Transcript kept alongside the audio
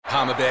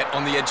Palmerbet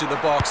on the edge of the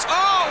box.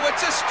 Oh,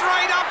 it's a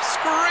straight-up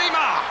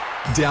screamer!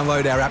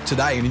 Download our app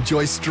today and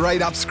enjoy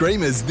straight-up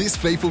screamers this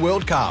FIFA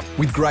World Cup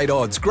with great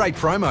odds, great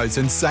promos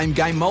and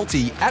same-game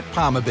multi at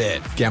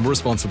Palmerbet. Gamble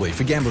responsibly.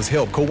 For Gamblers'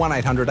 Help, call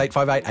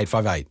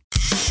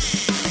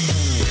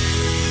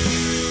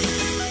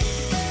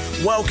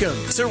 1-800-858-858. Welcome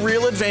to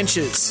Real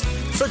Adventures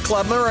for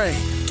Club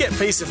Marine. Get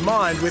peace of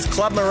mind with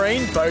Club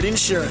Marine Boat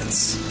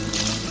Insurance.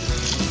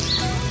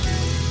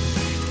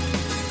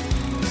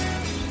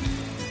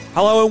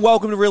 Hello and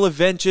welcome to Real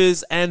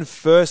Adventures, and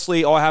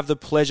firstly I have the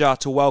pleasure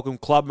to welcome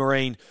Club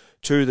Marine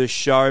to the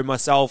show.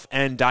 Myself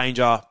and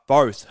Danger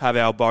both have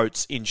our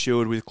boats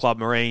insured with Club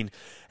Marine,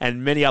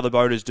 and many other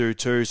boaters do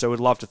too, so we'd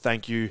love to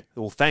thank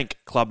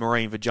Club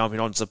Marine for jumping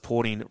on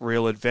supporting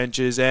Real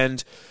Adventures.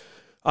 And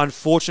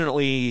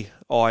unfortunately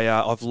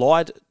I've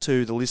lied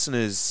to the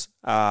listeners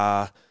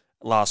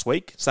last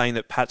week, saying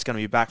that Pat's going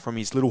to be back from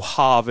his little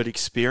Harvard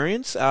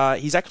experience.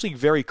 He's actually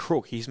very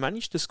crook. He's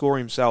managed to score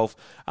himself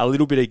a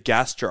little bit of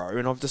gastro,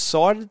 and I've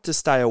decided to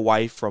stay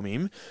away from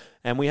him.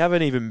 And we have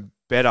an even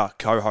better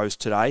co-host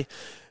today.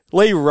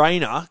 Lee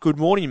Rayner, good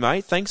morning,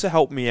 mate. Thanks for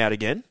helping me out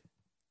again.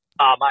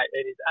 Mate,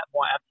 it is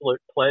my absolute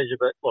pleasure.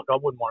 But look, I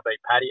wouldn't want to be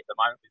Paddy at the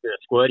moment with a bit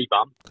of squirty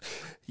bum.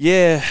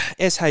 Yeah,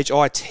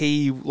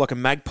 SHIT, like a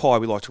magpie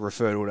we like to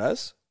refer to it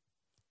as.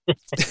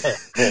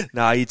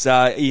 No, it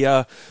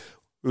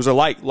was a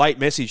late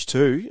message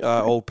too.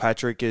 Old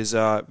Patrick is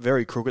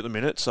very crook at the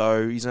minute,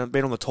 so he's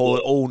been on the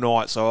toilet all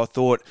night. So I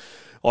thought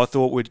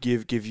we'd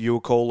give you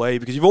a call, Lee,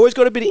 because you've always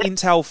got a bit of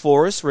intel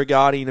for us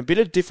regarding a bit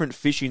of different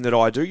fishing that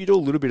I do. You do a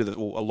little bit of a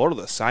lot of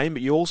the same,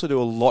 but you also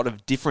do a lot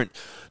of different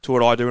to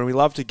what I do, and we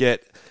love to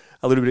get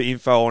a little bit of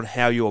info on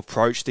how you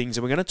approach things.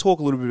 And we're going to talk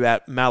a little bit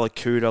about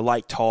Malakuta,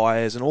 Lake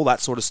Tyers, and all that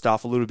sort of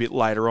stuff a little bit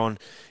later on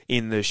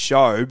in the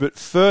show. But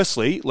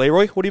firstly,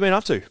 Leroy, what have you been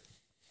up to?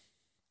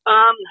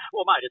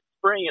 Well, mate, it's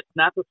spring, it's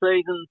snapper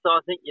season, so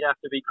I think you'd have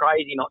to be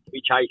crazy not to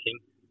be chasing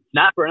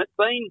snapper. And it's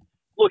been,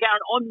 look,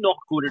 Aaron, I'm not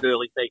good at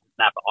early season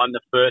snapper. I'm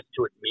the first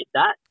to admit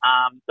that.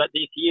 But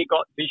this year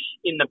got fish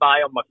in the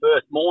bay on my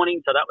first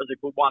morning, so that was a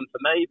good one for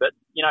me. But,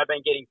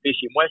 been getting fish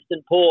in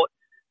Western Port.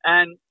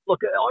 And,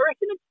 look, I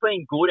reckon it's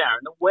been good,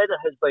 Aaron. The weather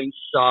has been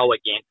so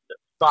against it.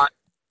 But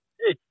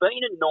it's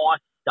been a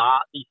nice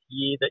start this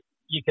year that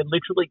you can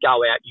literally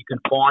go out, you can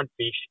find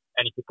fish,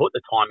 and if you put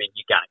the time in,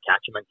 you're going to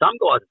catch them. And some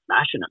guys are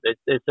smashing it.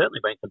 There's certainly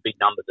been some big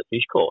numbers of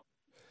fish caught.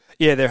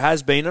 Yeah, there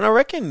has been. And I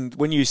reckon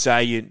when you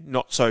say you're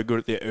not so good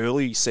at the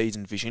early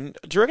season fishing,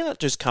 do you reckon that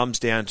just comes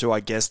down to, I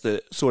guess,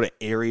 the sort of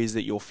areas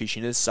that you're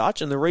fishing as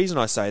such? And the reason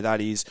I say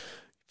that is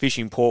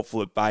fishing Port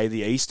Phillip Bay,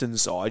 the eastern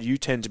side, you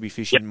tend to be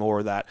fishing more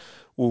of that,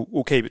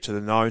 we'll keep it to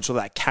the known, sort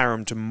of that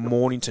Carrum to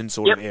Mornington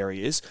sort of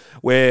areas,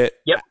 where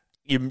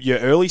your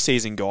early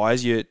season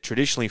guys, you're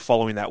traditionally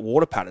following that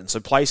water pattern. So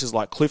places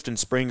like Clifton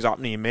Springs up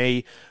near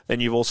me,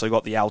 then you've also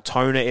got the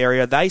Altona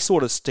area. They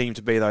sort of seem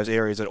to be those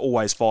areas that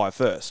always fire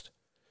first.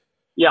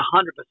 Yeah,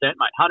 100%,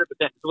 mate, 100%.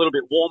 It's a little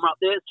bit warmer up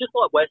there. It's just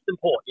like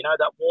Western Port.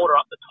 That water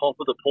up the top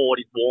of the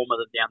port is warmer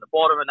than down the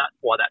bottom, and that's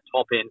why that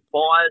top end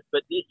fires.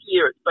 But this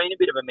year it's been a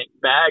bit of a mixed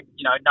bag.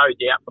 No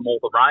doubt from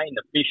all the rain,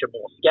 the fish are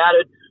more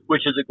scattered,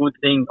 which is a good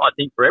thing, I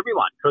think, for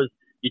everyone, because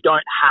you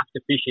don't have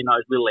to fish in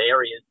those little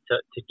areas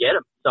to get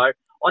them. So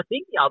I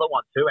think the other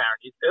one too,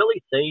 Aaron, is early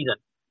season.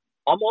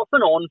 I'm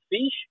often on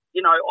fish.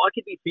 I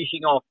could be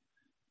fishing off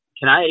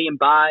Canadian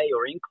Bay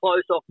or in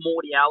close off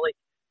Morty Alec,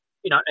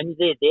 and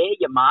they're there,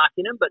 you're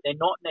marking them, but they're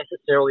not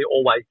necessarily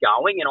always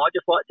going. And I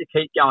just like to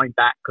keep going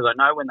back because I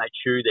know when they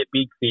chew, they're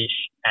big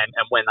fish, and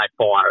when they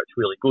fire, it's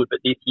really good.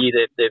 But this year,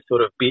 they've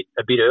sort of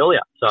a bit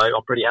earlier. So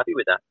I'm pretty happy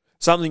with that.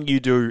 Something you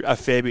do a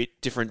fair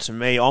bit different to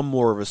me. I'm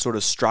more of a sort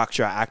of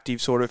structure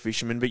active sort of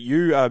fisherman, but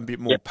you are a bit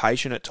more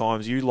patient at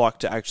times. You like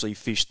to actually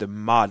fish the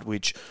mud,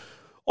 which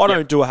I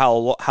don't do a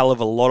hell of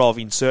a lot of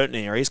in certain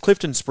areas.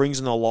 Clifton Springs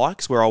and the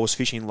likes, where I was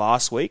fishing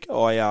last week,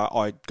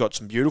 I got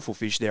some beautiful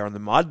fish there in the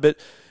mud, but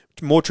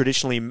more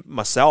traditionally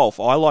myself,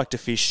 I like to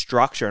fish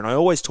structure, and I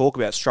always talk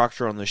about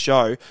structure on the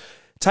show.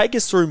 Take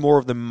us through more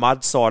of the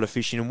mud side of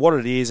fishing and what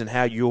it is and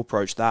how you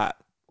approach that.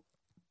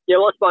 Yeah,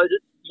 well, I suppose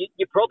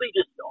you probably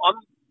I'm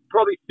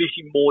probably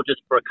fishing more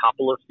just for a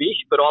couple of fish,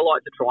 but I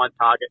like to try and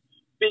target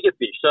bigger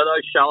fish. So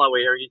those shallow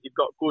areas, you've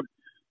got good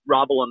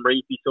rubble and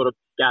reefy sort of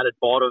scattered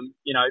bottom,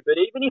 but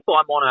even if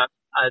I'm on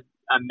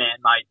a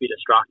man-made bit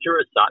of structure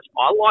as such,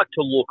 I like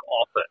to look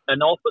off it. And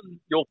often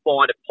you'll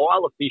find a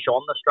pile of fish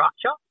on the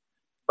structure,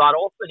 but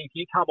often if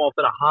you come off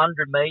at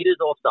 100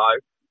 metres or so,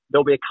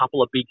 there'll be a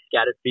couple of big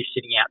scattered fish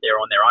sitting out there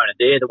on their own, and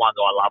they're the ones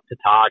I love to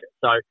target.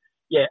 So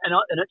yeah, and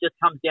it just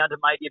comes down to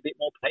maybe a bit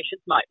more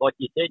patience, mate. Like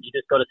you said, you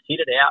just got to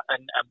sit it out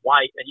and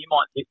wait. And you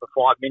might sit for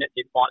 5 minutes,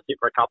 it might sit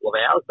for a couple of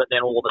hours, but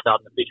then all of a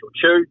sudden the fish will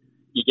chew,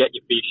 you get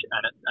your fish,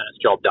 and it's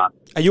job done.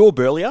 Are you a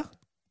burlier?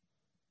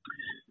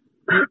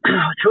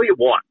 I'll tell you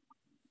what,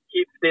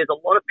 if there's a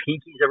lot of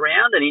pinkies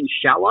around and in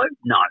shallow,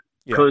 no.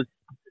 Because,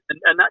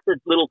 and that's a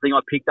little thing I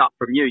picked up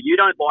from you. You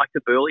don't like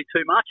to burley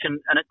too much, and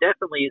it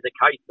definitely is a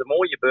case. The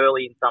more you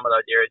burley in some of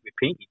those areas with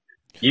pinkies,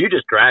 You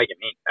just drag them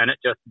in, and it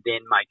just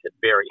then makes it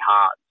very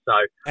hard. So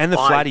and the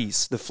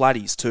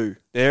flatties too.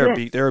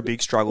 They're a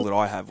big struggle that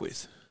I have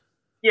with.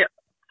 Yeah.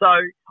 So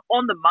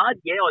on the mud,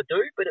 yeah, I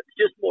do, but it's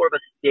just more of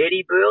a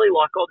steady burley.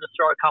 Like I'll just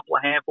throw a couple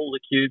of handfuls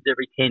of cubes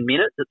every 10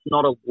 minutes. It's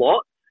not a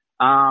lot.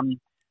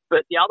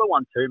 But the other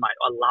one too, mate,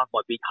 I love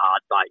my big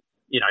hard bait.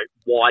 You know,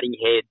 whiting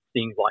heads,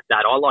 things like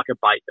that. I like a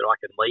bait that I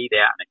can leave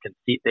out and it can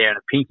sit there, and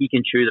a pinky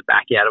can chew the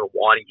back out of a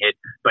whiting head,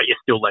 but you're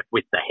still left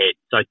with the head.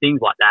 So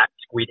things like that,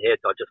 squid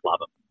heads, I just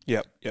love them.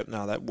 Yep.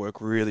 No, that worked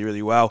really,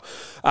 really well.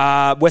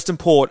 Western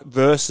Port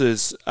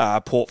versus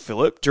Port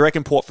Phillip. Do you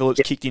reckon Port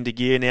Phillip's kicked into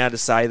gear now to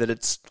say that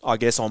it's, I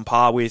guess, on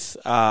par with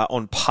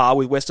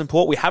Western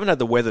Port? We haven't had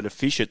the weather to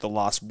fish it the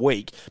last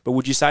week, but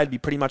would you say it'd be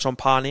pretty much on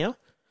par now?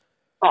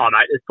 Oh,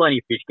 mate, there's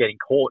plenty of fish getting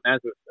caught. And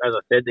as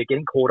I said, they're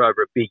getting caught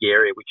over a big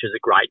area, which is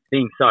a great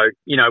thing. So,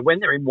 you know, when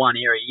they're in one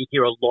area, you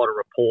hear a lot of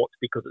reports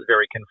because it's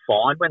very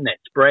confined. When they're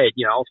spread,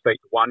 you know, I'll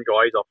speak to one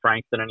guy, he's off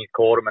Frankston and he's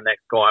caught them, and the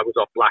next guy was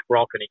off Black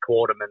Rock and he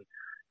caught them, and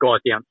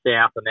guys down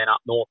south and then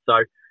up north.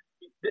 So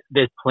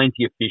there's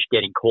plenty of fish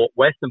getting caught.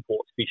 Western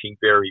Port's fishing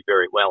very,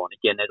 very well. And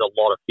again, there's a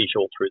lot of fish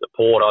all through the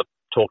port. I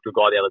talked to a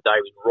guy the other day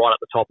who was right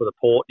at the top of the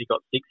port. He got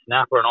 6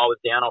 snapper and I was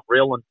down off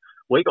reel and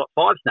we got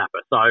 5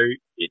 snapper. So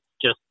it's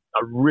just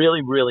a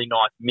really, really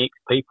nice mix.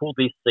 People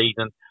this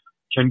season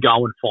can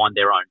go and find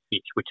their own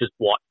fish, which is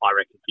what I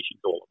reckon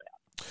fishing's all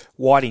about.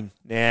 Whiting.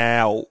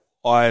 Now,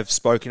 I've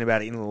spoken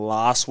about it in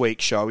last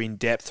week's show in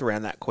depth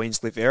around that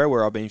Queenscliff area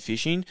where I've been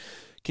fishing.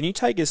 Can you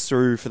take us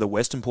through for the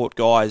Western Port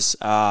guys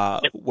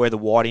where the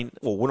whiting,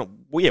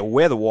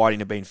 where the whiting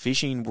have been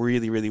fishing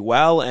really, really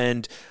well?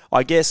 And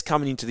I guess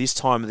coming into this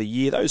time of the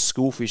year, those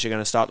school fish are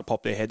going to start to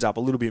pop their heads up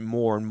a little bit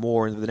more and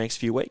more in the next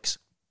few weeks.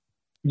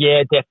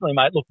 Yeah, definitely,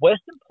 mate. Look,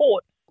 Western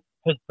Port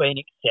has been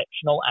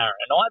exceptional, Aaron.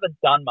 And I haven't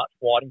done much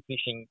whiting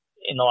fishing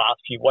in the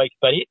last few weeks,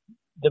 but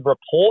the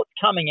reports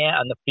coming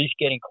out and the fish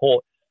getting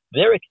caught,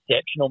 they're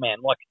exceptional, man.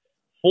 Like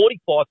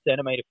 45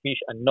 centimetre fish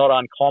are not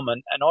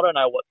uncommon, and I don't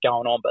know what's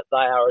going on, but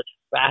they are as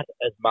fat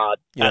as mud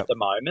at the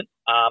moment.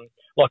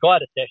 Like I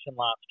had a session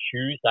last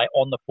Tuesday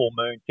on the full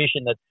moon,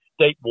 fishing the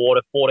deep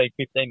water, 14,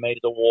 15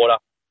 metres of water,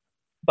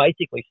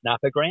 basically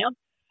snapper ground.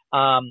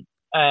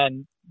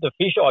 And the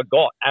fish I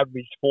got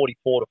averaged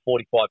 44 to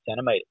 45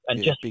 centimetres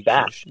and just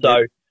fat. Fish.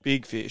 So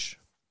big fish.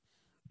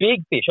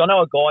 Big fish. I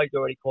know a guy who's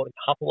already caught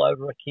a couple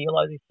over a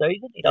kilo this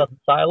season. He doesn't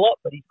say a lot,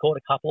 but he's caught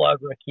a couple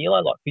over a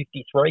kilo, like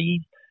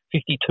 53s,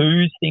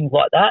 52s, things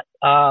like that.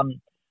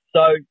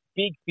 So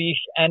big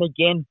fish, and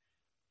again,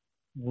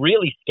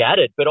 really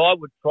scattered. But I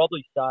would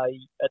probably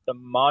say at the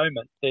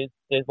moment there's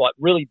like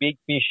really big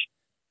fish,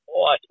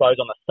 I suppose,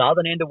 on the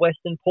southern end of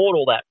Western Port,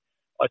 all that,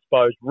 I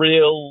suppose,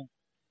 real,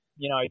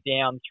 you know,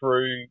 down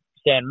through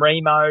San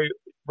Remo,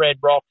 Red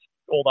Rocks,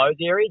 all those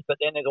areas. But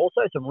then there's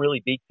also some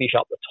really big fish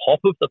up the top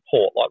of the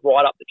port, like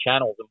right up the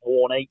channels and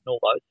Warneat and all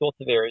those sorts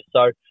of areas.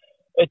 So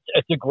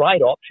it's a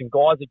great option.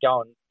 Guys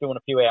are doing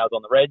a few hours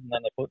on the red, and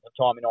then they're putting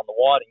the time in on the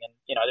whiting, and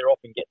you know they're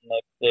often getting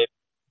their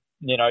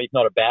you know, if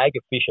not a bag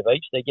of fish of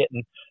each,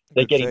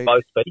 they're getting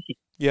both species.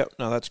 Yep,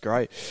 no, that's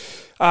great.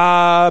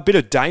 A bit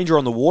of danger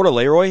on the water,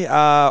 Leroy.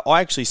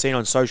 I actually seen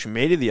on social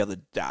media the other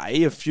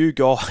day a few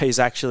guys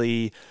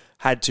actually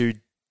had to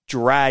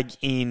drag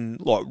in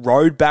like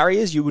road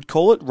barriers, you would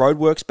call it,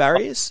 roadworks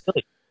barriers. Oh,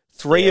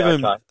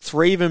 really?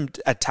 Three of them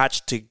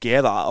attached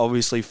together,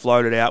 obviously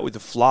floated out with the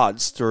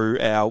floods through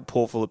our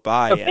Port Phillip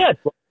Bay.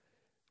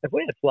 Have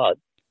we had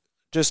floods?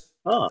 Just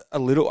a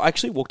little. I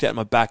actually walked out in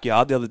my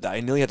backyard the other day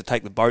and nearly had to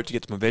take the boat to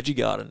get to my veggie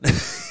garden.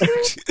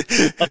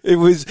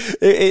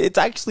 It's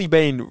actually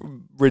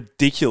been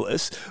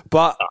ridiculous.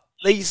 But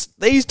these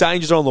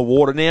dangers on the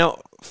water now,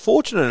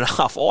 fortunate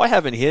enough, I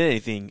haven't hit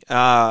anything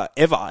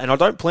ever, and I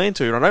don't plan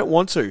to, and I don't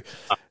want to.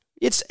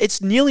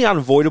 It's nearly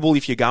unavoidable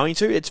if you're going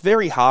to. It's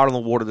very hard on the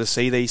water to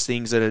see these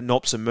things that are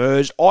not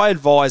submerged. I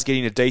advise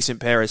getting a decent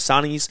pair of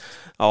sunnies.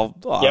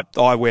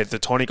 I wear the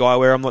tonic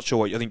eyewear. I'm not sure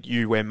what I think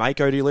you wear.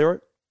 Mako, do you, Leroy?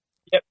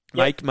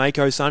 Yep.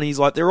 Mako sunnies,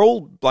 like they're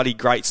all bloody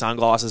great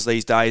sunglasses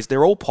these days.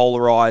 They're all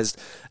polarized,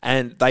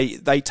 and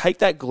they take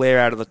that glare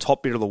out of the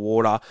top bit of the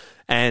water,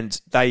 and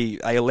they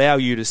allow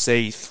you to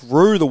see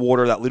through the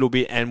water that little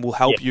bit, and will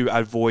help you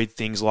avoid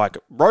things like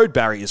road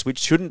barriers, which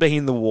shouldn't be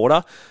in the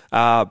water.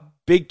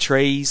 Big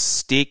trees,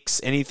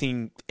 sticks,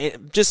 anything,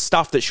 just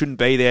stuff that shouldn't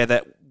be there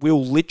that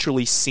will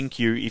literally sink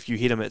you if you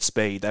hit them at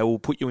speed. They will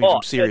put you in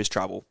some serious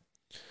trouble.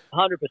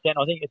 100%.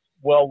 I think it's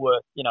well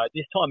worth, you know,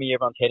 this time of year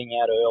everyone's heading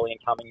out early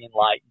and coming in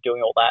late and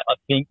doing all that. I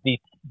think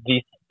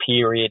this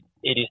period,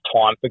 it is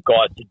time for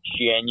guys to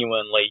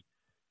genuinely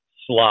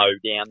slow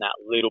down that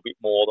little bit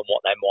more than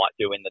what they might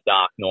do in the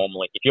dark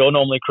normally. If you're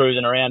normally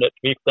cruising around at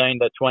 15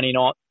 to 20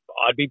 knots,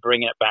 I'd be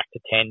bringing it back to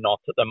 10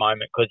 knots at the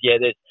moment because,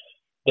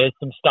 there's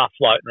some stuff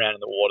floating around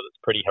in the water that's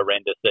pretty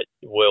horrendous that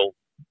will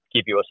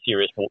give you a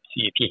serious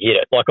whoopsie if you hit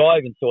it. Like I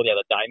even saw the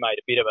other day,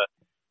 mate, it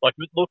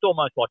looked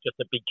almost like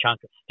just a big chunk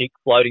of stick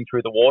floating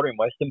through the water in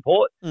Western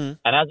Port. And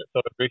as it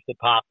sort of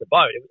drifted past the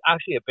boat, it was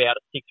actually about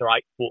a 6 or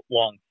 8 foot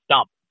long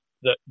stump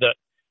that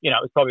it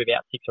was probably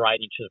about 6 or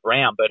 8 inches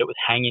round, but it was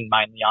hanging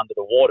mainly under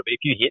the water. But if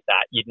you hit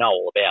that, you'd know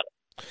all about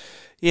it.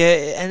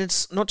 Yeah, and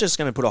it's not just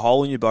going to put a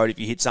hole in your boat if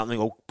you hit something,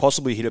 or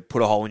possibly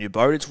put a hole in your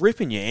boat. It's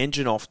ripping your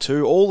engine off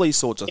too. All these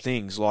sorts of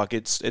things. Like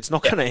it's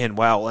not going to end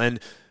well, and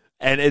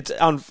it's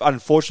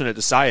unfortunate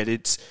to say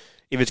it.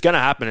 If it's going to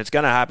happen, it's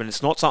going to happen.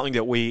 It's not something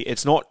that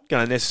it's not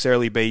going to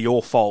necessarily be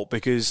your fault,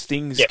 because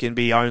things can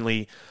be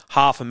only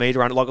half a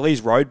metre under. Like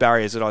these road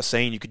barriers that I've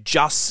seen, you could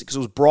just, because it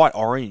was bright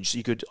orange,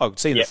 I could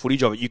see in the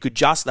footage of it,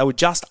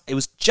 it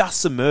was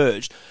just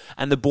submerged,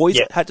 and the boys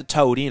had to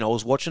tow it in. I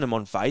was watching them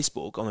on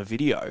Facebook on the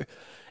video.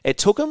 It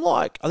took them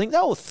I think they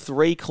were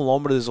 3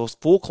 kilometres or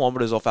 4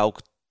 kilometres off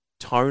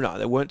Altona.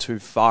 They weren't too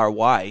far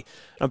away.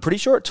 And I'm pretty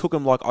sure it took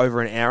them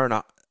over an hour and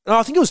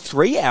I think it was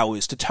 3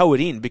 hours to tow it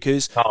in,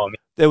 because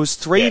there was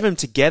 3 of them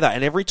together,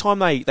 and every time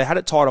they had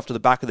it tied off to the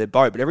back of their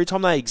boat, but every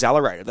time they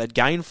accelerated, they'd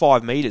gain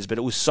 5 metres, but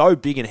it was so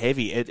big and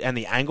heavy, and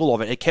the angle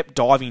of it kept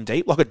diving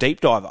deep, like a deep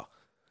diver.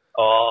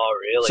 Oh,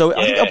 really? So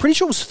I'm pretty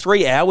sure it was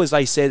 3 hours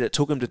they said it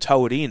took them to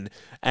tow it in,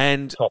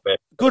 and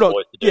good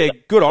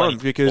on them,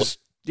 because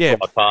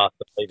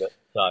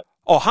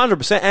Oh,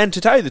 100%. And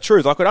to tell you the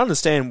truth, I could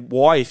understand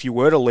why if you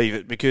were to leave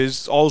it,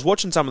 because I was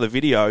watching some of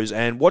the videos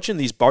and watching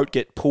this boat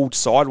get pulled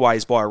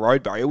sideways by a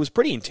road barrier. It was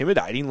pretty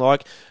intimidating.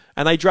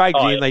 And they dragged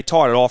it in, they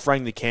tied it off,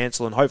 rang the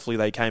cancel, and hopefully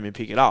they came and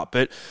pick it up.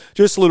 But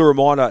just a little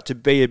reminder to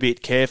be a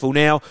bit careful.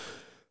 Now,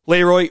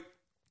 Leroy,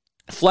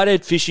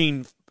 flathead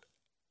fishing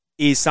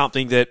is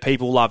something that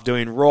people love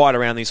doing right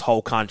around this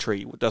whole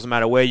country. It doesn't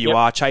matter where you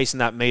are, chasing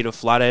that metre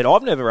flathead.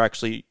 I've never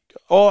actually...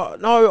 Oh,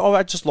 no,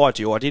 I just lied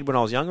to you. I did when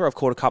I was younger. I've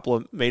caught a couple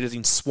of metres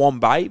in Swan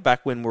Bay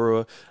back when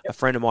a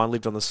friend of mine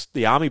lived on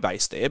the army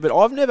base there. But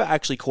I've never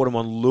actually caught them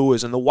on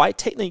lures. And the weight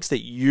techniques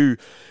that you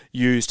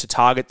use to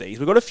target these,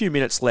 we've got a few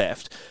minutes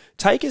left.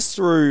 Take us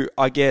through,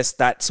 I guess,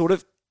 that sort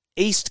of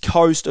east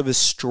coast of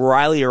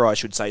Australia, I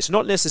should say. So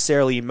not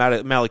necessarily in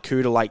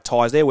Malakuta Lake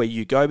Ties there where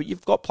you go, but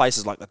you've got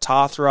places like the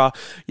Tathra,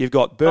 you've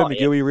got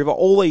Bermagui River,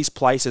 all these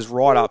places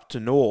right up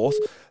to north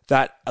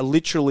that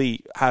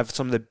literally have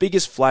some of the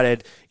biggest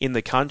flathead in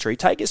the country.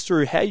 Take us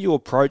through how you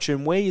approach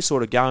them, where you're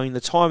sort of going, the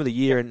time of the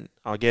year, and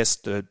I guess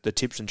the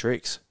tips and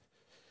tricks.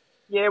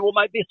 Yeah, well,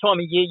 mate, this time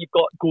of year you've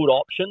got good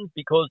options,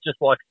 because just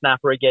like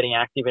snapper are getting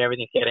active and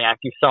everything's getting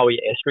active, so are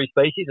your estuary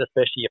species,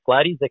 especially your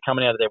flatties. They're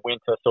coming out of their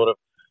winter sort of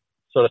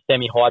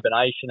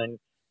semi-hibernation, and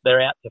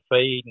they're out to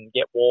feed and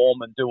get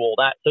warm and do all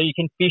that. So you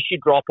can fish your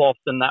drop-offs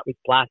and that with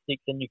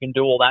plastics, and you can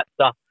do all that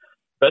stuff.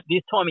 But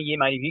this time of year,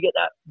 mate, if you get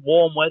that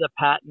warm weather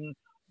pattern,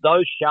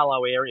 those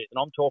shallow areas,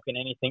 and I'm talking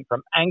anything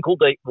from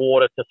ankle-deep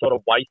water to sort of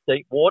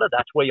waist-deep water,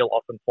 that's where you'll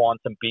often find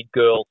some big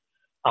girls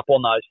up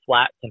on those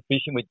flats and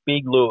fishing with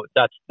big lures.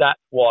 That's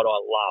what I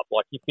love.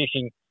 Like, you're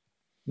fishing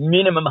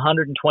minimum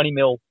 120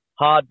 mil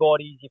hard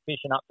bodies, you're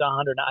fishing up to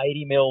 180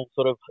 mil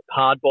sort of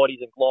hard bodies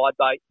and glide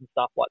baits and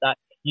stuff like that.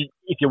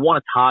 If you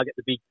want to target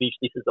the big fish,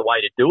 this is the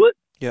way to do it.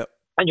 Yep.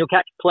 And you'll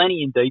catch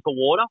plenty in deeper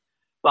water.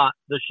 But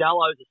the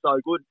shallows are so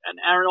good. And,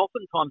 Aaron,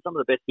 oftentimes some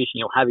of the best fishing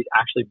you'll have is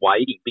actually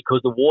wading,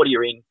 because the water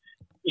you're in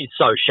is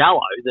so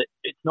shallow that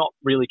it's not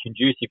really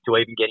conducive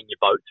to even getting your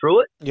boat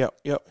through it.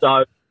 Yep.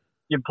 So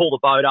you can pull the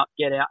boat up,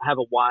 get out,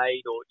 have a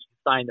wade, or you can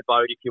stay in the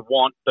boat if you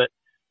want. But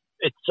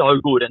it's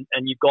so good,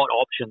 and you've got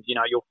options.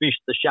 You'll fish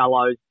the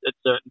shallows at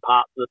certain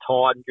parts of the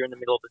tide and during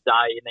the middle of the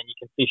day, and then you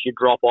can fish your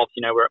drop-offs,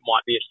 where it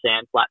might be a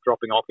sand flat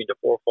dropping off into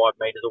 4 or 5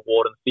 metres of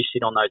water, and fish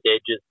it on those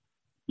edges.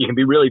 You can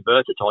be really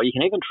versatile. You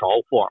can even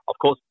troll for it. Of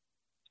course,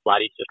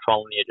 flatties just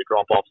trolling the edge of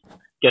drop-offs,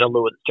 get a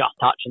lure that's just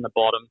touching the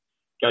bottom,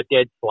 go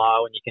dead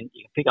slow, and you can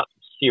pick up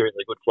some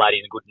seriously good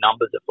flatties and good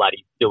numbers of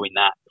flatties doing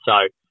that.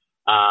 So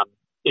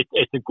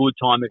it's a good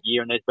time of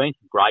year, and there's been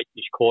some great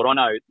fish caught. I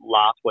know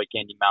last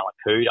weekend in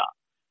Malakuta,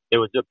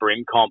 there was a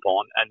brim comp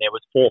on, and there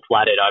was 4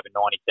 flathead over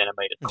 90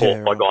 centimetres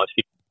caught by guys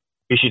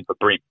fishing for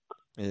brim.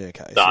 Yeah,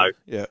 okay. So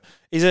yeah.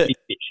 Is it... big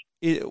fish.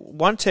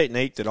 One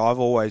technique that I've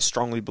always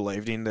strongly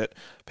believed in, that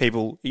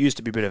it used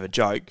to be a bit of a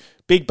joke,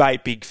 big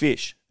bait, big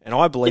fish. And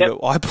I believe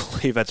I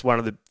believe that's one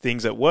of the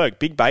things that work.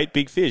 Big bait,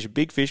 big fish. A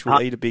big fish will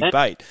 100%. Eat a big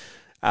bait.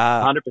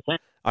 100%.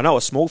 I know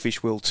a small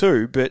fish will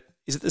too, but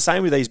is it the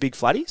same with these big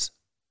flatties?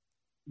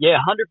 Yeah,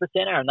 100%,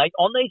 Aaron.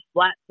 On these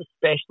flats,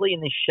 especially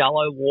in this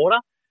shallow water,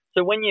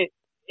 so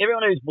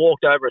everyone who's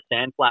walked over a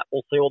sand flat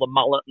will see all the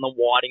mullet and the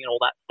whiting and all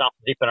that stuff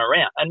zipping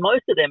around. And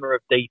most of them are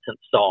of decent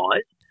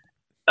size.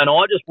 And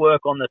I just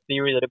work on the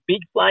theory that a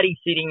big flatty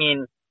sitting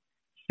in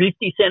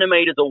 50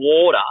 centimetres of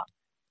water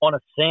on a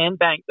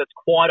sandbank that's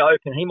quite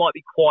open, he might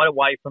be quite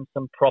away from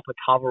some proper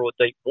cover or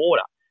deep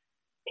water.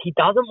 He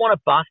doesn't want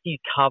to bust his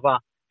cover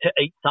to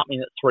eat something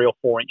that's 3 or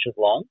 4 inches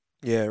long.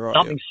 Yeah, right.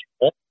 Something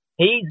small.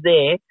 He's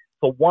there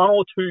for 1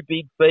 or 2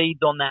 big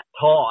feeds on that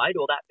tide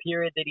or that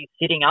period that he's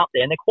sitting up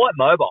there. And they're quite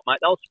mobile, mate.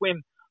 They'll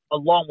swim a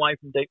long way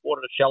from deep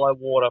water to shallow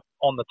water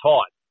on the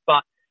tide.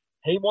 But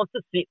he wants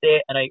to sit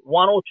there and eat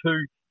 1 or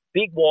 2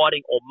 big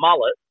whiting or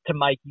mullet to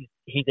make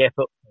his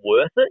effort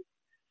worth it.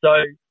 So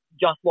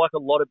just like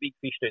a lot of big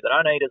fish do, they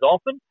don't eat as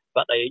often,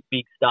 but they eat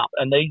big stuff.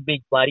 And these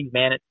big flatties,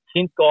 man,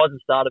 since guys have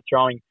started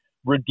throwing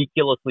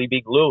ridiculously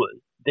big lures,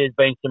 there's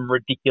been some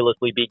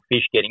ridiculously big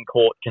fish getting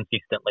caught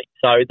consistently.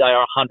 So they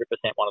are 100%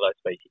 one of those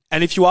species.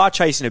 And if you are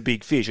chasing a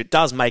big fish, it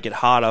does make it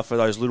harder for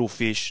those little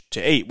fish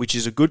to eat, which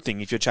is a good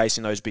thing if you're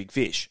chasing those big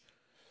fish.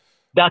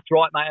 That's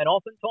right, mate. And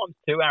oftentimes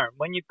too, Aaron,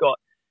 when you've got,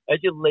 as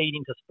you lead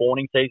into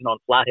spawning season on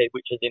flathead,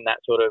 which is in that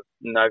sort of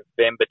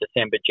November,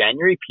 December,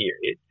 January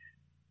period,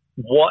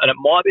 and it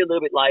might be a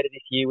little bit later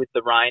this year with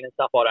the rain and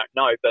stuff, I don't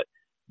know, but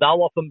they'll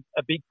often,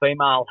 a big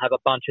female have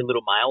a bunch of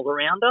little males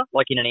around her,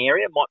 like in an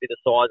area, it might be the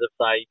size of,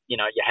 say,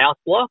 your house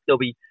block. There'll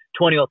be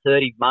 20 or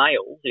 30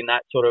 males in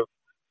that sort of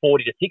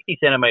 40 to 60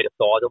 centimetre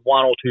size and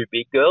one or two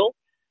big girls.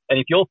 And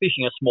if you're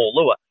fishing a small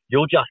lure,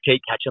 you'll just keep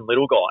catching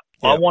little guys.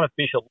 Yep. I want to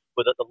fish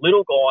with it. The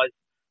little guys,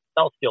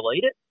 they'll still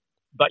eat it,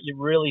 but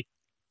you're really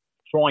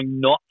trying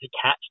not to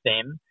catch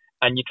them,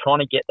 and you're trying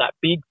to get that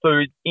big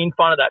food in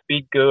front of that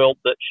big girl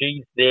that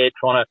she's there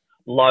trying to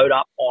load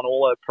up on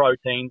all her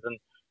proteins and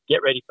get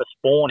ready for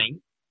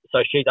spawning.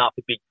 So she's after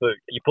big food.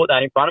 You put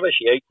that in front of her,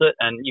 she eats it,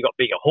 and you got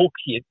bigger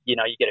hooks. You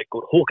get a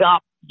good hook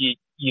up.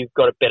 You've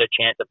got a better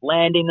chance of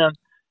landing them,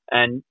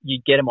 and you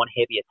get them on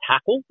heavier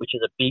tackle, which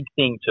is a big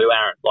thing too,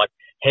 Aaron. Like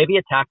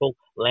heavier tackle,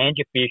 land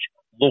your fish,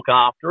 look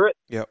after it,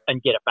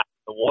 and get it back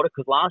in the water.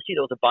 Because last year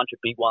there was a bunch of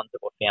big ones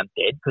that were found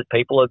dead because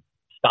people are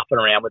stuffing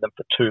around with them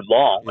for too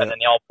long, and then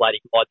the old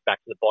lady glides back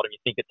to the bottom. You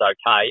think it's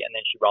okay, and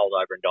then she rolls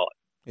over and dies.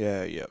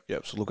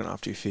 Yeah. So looking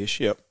after your fish,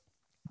 Yeah,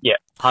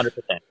 100%.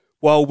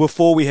 Well,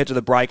 before we head to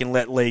the break and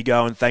let Lee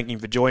go and thank him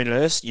for joining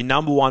us, your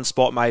number one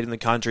spot mate in the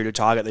country to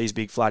target these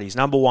big flatties.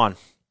 Number one.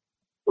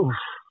 Oof.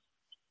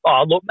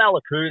 Oh, look,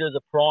 Malakuda's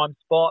a prime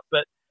spot,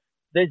 but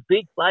there's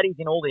big flatties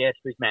in all the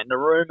estuaries, man.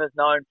 Naruma's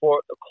known for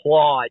it. The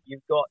Clyde.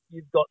 You've got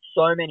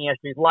so many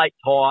estuaries. Lake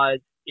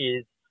Tyers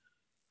is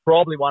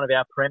probably one of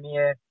our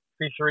premier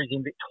fisheries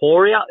in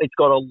Victoria. It's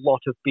got a lot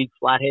of big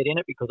flathead in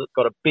it because it's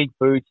got a big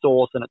food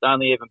source, and it's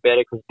only even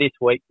better because this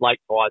week Lake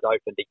Tyers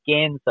opened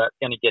again, so it's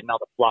going to get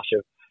another flush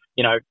of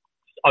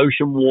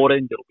ocean water,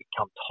 and it'll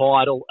become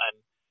tidal, and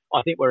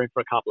I think we're in for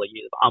a couple of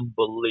years of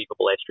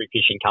unbelievable estuary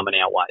fishing coming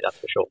our way, that's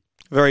for sure.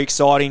 Very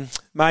exciting.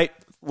 Mate,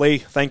 Lee,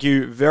 thank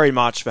you very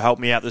much for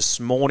helping me out this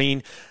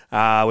morning.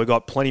 We've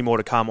got plenty more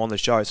to come on the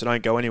show, so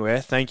don't go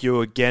anywhere. Thank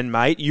you again,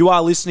 mate. You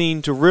are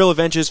listening to Real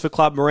Adventures for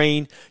Club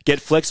Marine.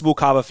 Get flexible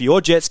cover for your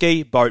jet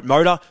ski, boat,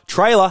 motor,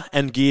 trailer,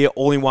 and gear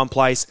all in one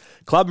place.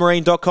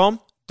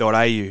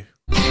 clubmarine.com.au.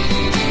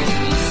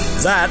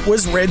 That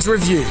was Red's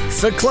review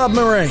for Club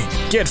Marine.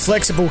 Get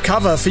flexible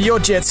cover for your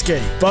jet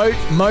ski, boat,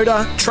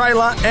 motor,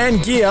 trailer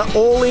and gear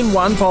all in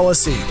one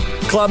policy.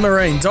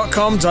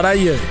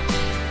 clubmarine.com.au.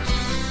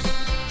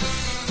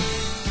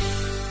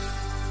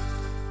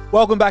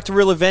 Welcome back to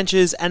Real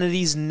Adventures, and it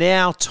is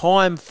now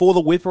time for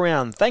the whip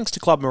around. Thanks to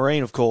Club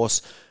Marine, of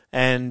course.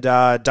 And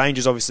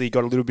Danger's obviously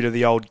got a little bit of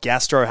the old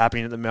gastro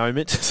happening at the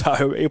moment,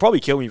 so he'll probably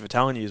kill me for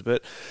telling you,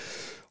 but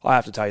I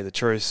have to tell you the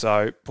truth.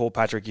 So poor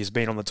Patrick has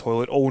been on the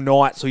toilet all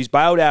night, so he's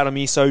bailed out on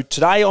me. So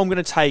today I'm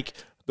going to take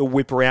the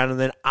whip around, and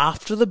then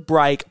after the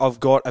break, I've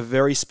got a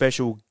very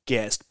special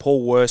guest.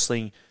 Paul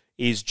Worsling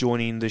is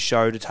joining the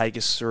show to take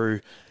us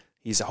through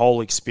his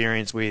whole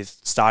experience with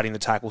starting the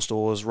tackle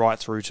stores right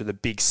through to the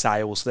big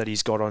sales that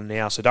he's got on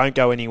now. So don't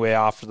go anywhere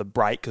after the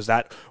break, because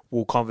that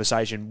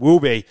conversation will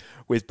be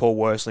with Paul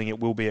Worsling. It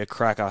will be a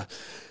cracker.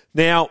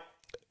 Now,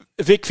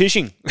 Vic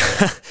fishing.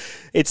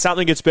 It's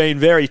something that's been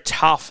very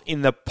tough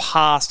in the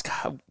past,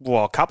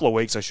 a couple of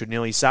weeks, I should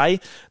nearly say.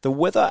 The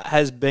weather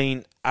has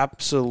been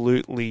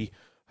absolutely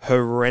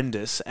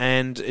horrendous,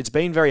 and it's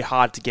been very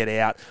hard to get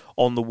out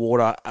on the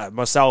water.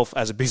 Myself,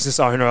 as a business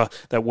owner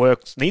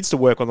that needs to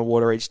work on the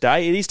water each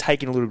day, it is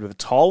taking a little bit of a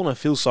toll, and I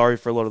feel sorry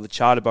for a lot of the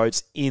charter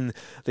boats in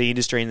the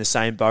industry in the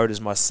same boat as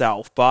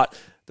myself. But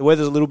the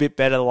weather's a little bit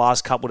better the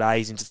last couple of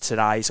days into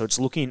today, so it's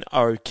looking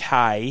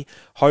okay.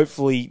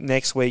 Hopefully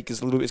next week it's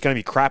going to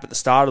be crap at the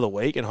start of the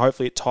week, and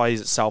hopefully it ties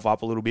itself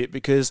up a little bit,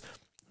 because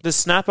the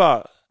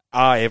snapper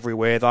are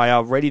everywhere. They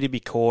are ready to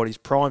be caught. It's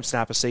prime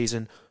snapper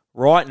season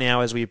right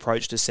now as we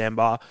approach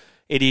December.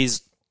 It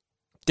is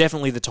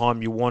definitely the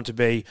time you want to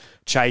be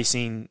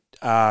chasing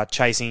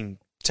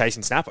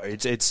snapper.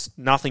 It's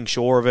nothing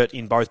short of it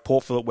in both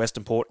Port Phillip,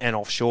 Western Port and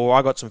offshore.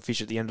 I got some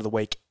fish at the end of the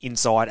week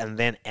inside and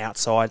then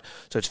outside,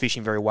 so it's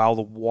fishing very well.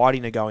 The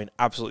whiting are going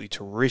absolutely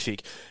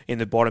terrific in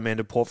the bottom end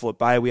of Port Phillip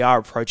Bay. We are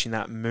approaching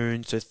that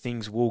moon, so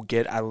things will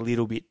get a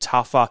little bit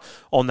tougher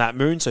on that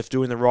moon. So if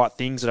doing the right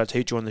things that I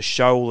teach you on the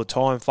show all the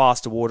time,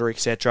 faster water,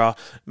 etc.,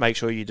 make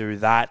sure you do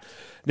that.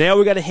 Now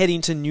we're going to head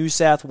into New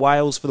South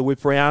Wales for the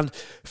whip round.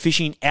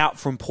 Fishing out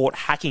from Port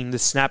Hacking, the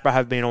snapper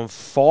have been on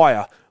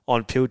fire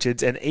on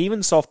pilchards and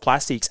even soft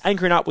plastics.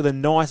 Anchoring up with a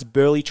nice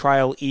burley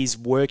trail is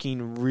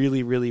working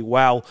really, really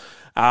well.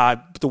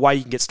 The way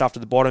you can get stuff to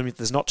the bottom, if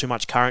there's not too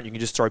much current, you can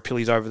just throw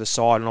pillies over the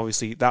side, and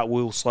obviously that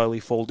will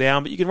slowly fall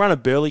down. But you can run a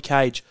burley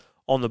cage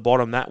on the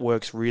bottom. That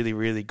works really,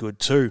 really good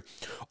too.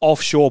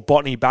 Offshore,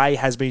 Botany Bay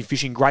has been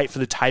fishing great for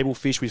the table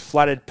fish with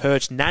flathead,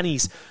 perch,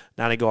 nannies,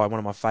 nanny guy, one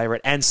of my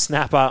favourite, and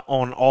snapper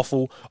on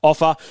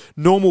offer.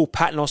 Normal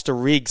paternoster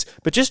rigs,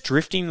 but just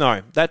drifting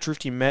though. That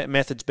drifting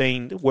method's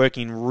been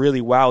working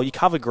really well. You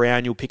cover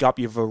ground, you'll pick up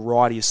your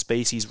variety of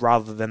species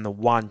rather than the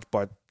one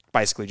by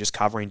basically just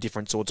covering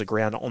different sorts of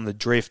ground on the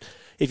drift.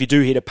 If you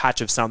do hit a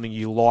patch of something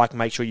you like,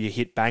 make sure you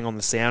hit bang on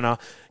the sounder,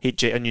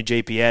 hit on your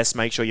GPS,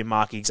 make sure you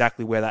mark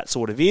exactly where that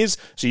sort of is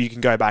so you can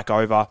go back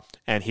over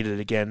and hit it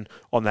again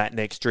on that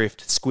next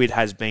drift. Squid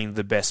has been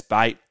the best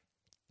bait.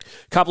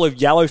 Couple of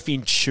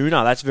yellowfin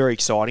tuna, that's very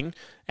exciting,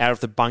 out of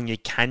the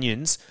Bunya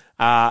Canyons.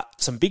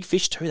 Some big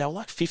fish too, they were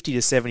like 50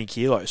 to 70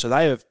 kilos, so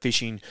they are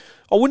fishing,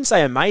 I wouldn't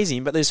say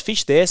amazing, but there's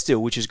fish there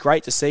still, which is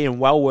great to see and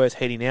well worth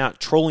heading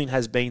out. Trawling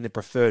has been the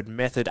preferred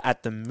method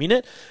at the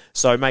minute,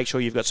 so make sure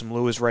you've got some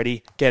lures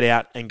ready, get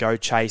out and go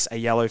chase a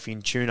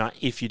yellowfin tuna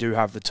if you do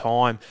have the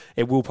time.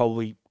 It will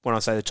probably, when I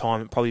say the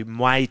time, it probably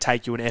may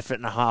take you an effort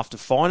and a half to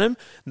find them.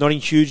 Not in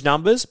huge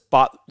numbers,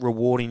 but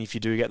rewarding if you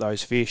do get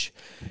those fish.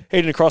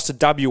 Heading across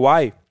to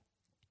WA.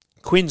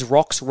 Quinn's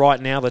Rocks right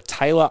now, the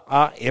Taylor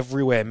are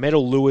everywhere.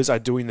 Metal lures are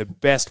doing the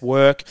best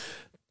work.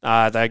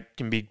 They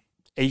can be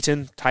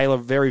eaten. Taylor,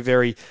 very,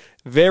 very,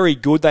 very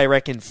good. They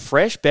reckon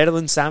fresh, better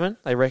than salmon.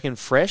 They reckon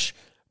fresh,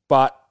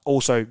 but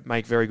also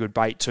make very good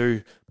bait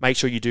too. Make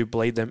sure you do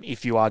bleed them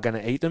if you are going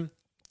to eat them.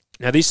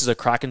 Now, this is a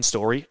cracking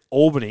story.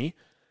 Albany,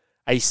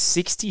 a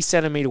 60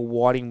 centimetre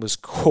whiting was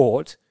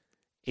caught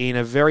in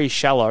a very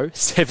shallow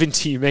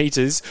 70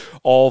 metres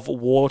of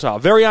water.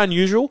 Very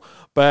unusual,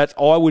 but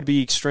I would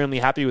be extremely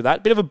happy with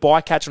that. Bit of a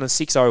bycatch on a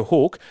 6.0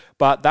 hook,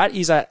 but that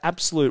is an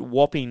absolute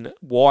whopping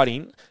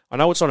whiting. I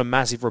know it's not a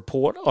massive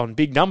report on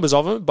big numbers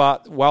of them,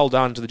 but well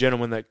done to the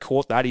gentleman that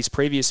caught that. His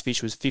previous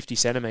fish was 50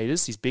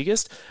 centimetres, his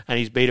biggest, and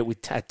he's beat it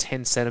with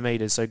 10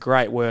 centimetres, so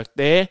great work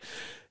there.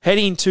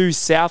 Heading to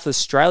South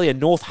Australia,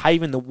 North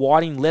Haven, the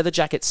whiting,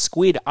 leatherjacket,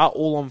 squid are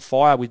all on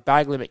fire with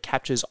bag limit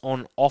captures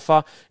on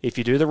offer. If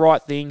you do the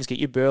right things, get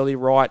your burley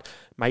right,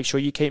 make sure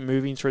you keep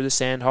moving through the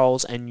sand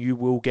holes and you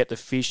will get the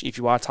fish. If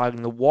you are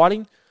targeting the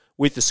whiting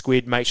with the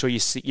squid, make sure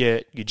your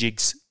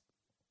jig's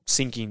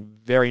sinking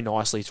very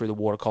nicely through the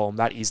water column.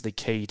 That is the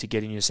key to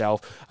getting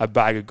yourself a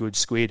bag of good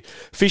squid.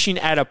 Fishing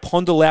at a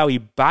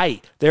Pondalowie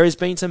Bay, there has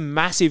been some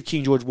massive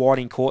King George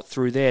whiting caught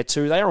through there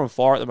too. They are on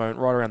fire at the moment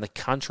right around the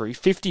country.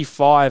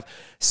 55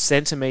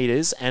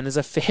 centimetres, and there's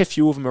a fair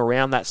few of them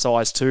around that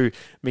size too,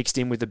 mixed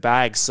in with the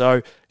bags.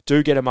 So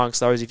do get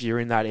amongst those if you're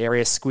in that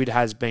area. Squid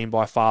has been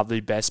by far the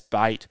best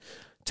bait.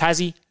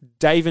 Tassie,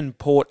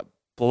 Davenport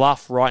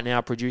Bluff right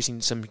now producing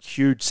some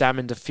huge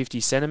salmon to 50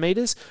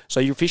 centimetres. So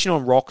you're fishing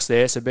on rocks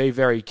there, so be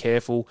very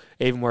careful.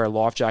 Even wear a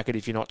life jacket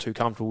if you're not too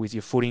comfortable with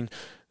your footing.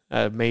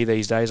 Me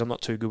these days, I'm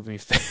not too good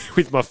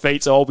with my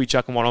feet, so I'll be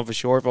chucking one on for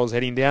sure if I was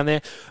heading down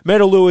there.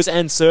 Metal lures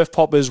and surf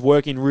poppers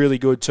working really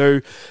good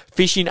too.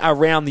 Fishing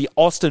around the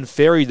Austin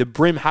Ferry, the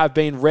brim have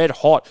been red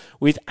hot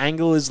with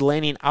anglers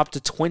landing up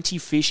to 20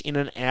 fish in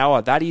an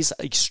hour. That is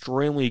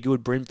extremely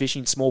good brim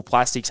fishing. Small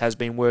plastics has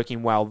been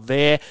working well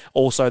there.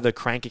 Also the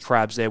cranky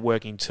crabs, they're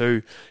working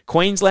too.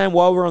 Queensland,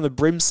 while we're on the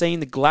brim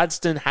scene, the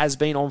Gladstone has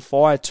been on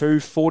fire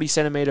too. 40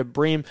 centimetre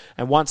brim,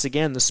 and once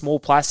again the small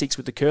plastics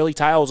with the curly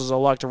tails, as I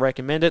like to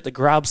recommend it. The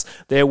grubs,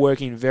 they're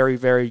working very,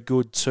 very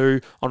good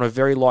too. On a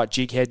very light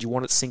jig head, you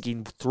want it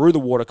sinking through the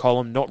water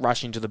column, not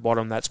rushing to the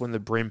bottom. That's when the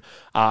brim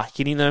are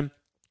hitting them.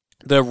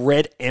 The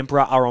Red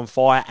Emperor are on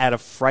fire out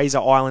of Fraser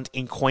Island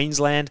in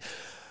Queensland.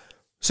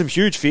 Some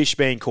huge fish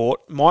being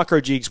caught. Micro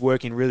jigs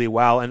working really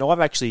well, and I've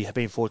actually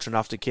been fortunate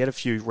enough to get a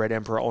few Red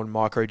Emperor on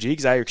micro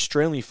jigs. They are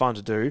extremely fun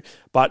to do,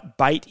 but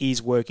bait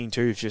is working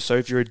too. So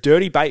if you're a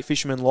dirty bait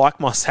fisherman like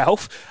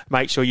myself,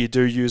 make sure you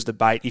do use the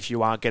bait if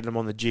you aren't getting them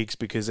on the jigs,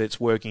 because it's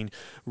working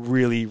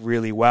really,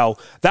 really well.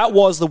 That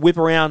was the whip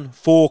around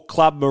for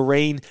Club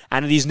Marine,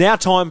 and it is now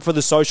time for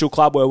the Social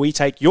Club, where we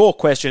take your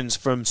questions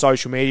from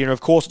social media. And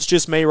of course, it's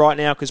just me right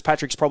now because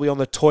Patrick's probably on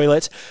the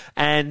toilet,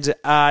 and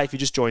if you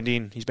just joined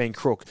in, he's been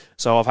crook.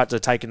 So I've had to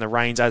take in the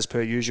reins as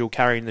per usual,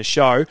 carrying the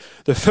show.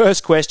 The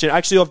first question,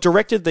 actually I've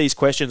directed these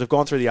questions, I've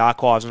gone through the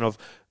archives and I've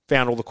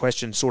found all the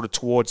questions sort of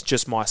towards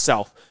just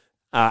myself.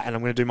 And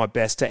I'm going to do my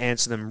best to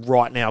answer them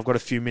right now. I've got a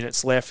few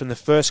minutes left. And the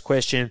first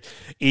question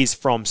is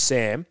from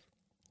Sam.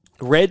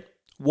 Red,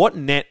 what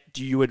net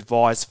do you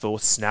advise for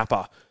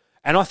snapper?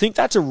 And I think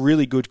that's a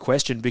really good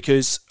question,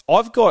 because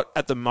I've got,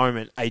 at the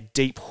moment, a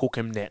deep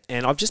hookem net,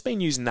 and I've just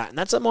been using that, and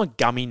that's at my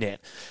gummy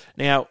net.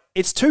 Now,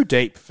 it's too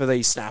deep for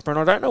these snapper, and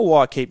I don't know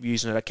why I keep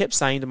using it. I kept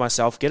saying to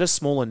myself, get a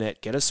smaller net,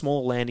 get a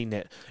smaller landing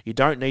net. You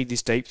don't need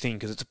this deep thing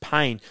because it's a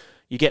pain.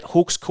 You get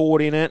hooks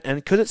caught in it, and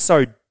because it's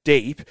so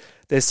deep,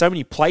 there's so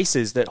many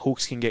places that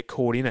hooks can get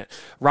caught in it.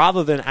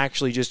 Rather than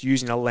actually just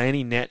using a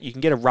landing net, you can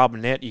get a rubber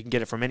net. You can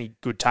get it from any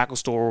good tackle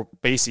store, or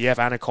BCF,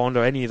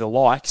 Anaconda, any of the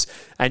likes,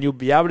 and you'll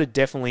be able to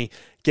definitely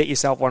get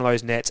yourself one of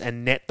those nets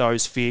and net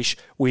those fish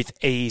with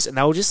ease, and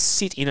they'll just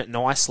sit in it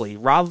nicely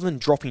rather than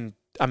dropping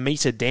a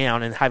metre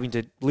down and having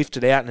to lift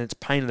it out, and it's a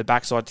pain in the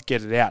backside to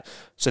get it out.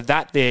 So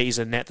that there is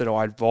a net that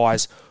I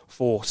advise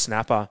for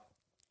snapper.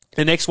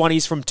 The next one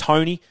is from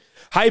Tony.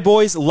 Hey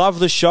boys, love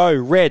the show.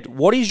 Red,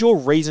 what is your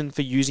reason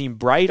for using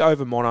braid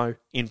over mono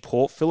in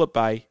Port Phillip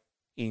Bay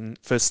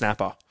for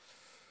snapper?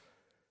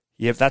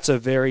 Yeah, that's a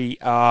very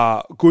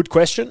good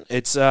question.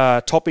 It's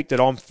a topic that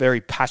I'm very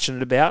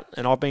passionate about,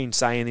 and I've been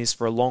saying this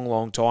for a long,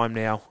 long time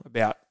now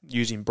about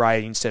using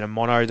braid instead of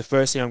mono. The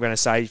first thing I'm going to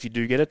say, if you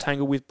do get a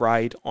tangle with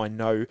braid, I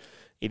know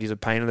it is a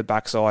pain in the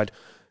backside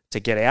to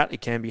get out.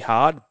 It can be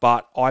hard,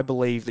 but I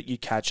believe that you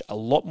catch a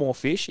lot more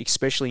fish,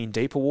 especially in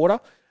deeper water,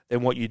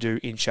 than what you do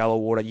in shallow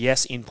water.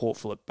 Yes, in Port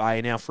Phillip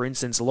Bay. Now, for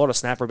instance, a lot of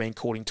snapper have been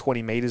caught in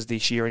 20 metres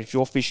this year, and if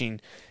you're fishing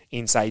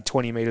in, say,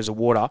 20 metres of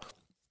water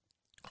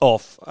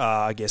off,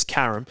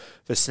 Carrum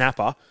for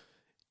snapper,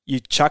 you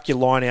chuck your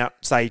line out,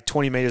 say,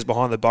 20 metres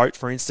behind the boat,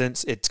 for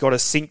instance. It's got a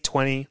sink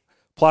 20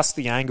 plus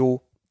the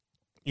angle.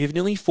 You've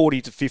nearly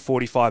 40 to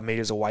 45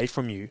 metres away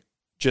from you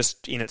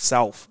just in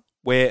itself,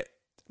 where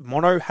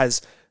mono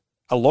has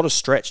a lot of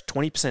stretch,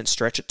 20%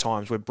 stretch at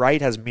times, where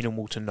braid has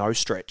minimal to no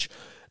stretch.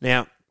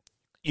 Now,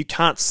 you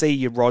can't see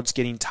your rods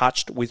getting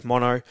touched with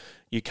mono.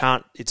 You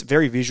can't. It's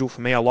very visual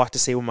for me. I like to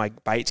see when my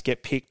baits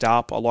get picked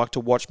up. I like to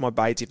watch my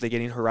baits if they're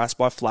getting harassed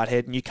by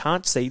flathead. And you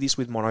can't see this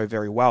with mono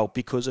very well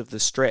because of the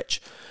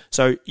stretch.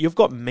 So you've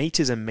got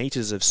meters and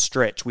meters of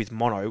stretch with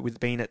mono, with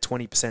being at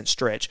 20%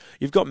 stretch.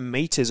 You've got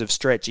meters of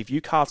stretch if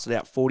you cast it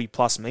out 40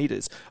 plus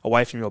meters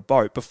away from your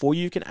boat before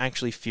you can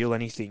actually feel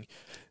anything.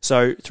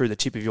 So through the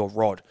tip of your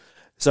rod.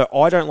 So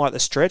I don't like the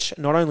stretch.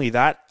 Not only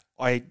that,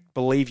 I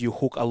believe you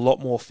hook a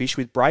lot more fish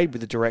with braid with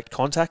the direct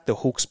contact. The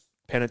hooks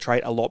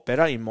penetrate a lot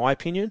better, in my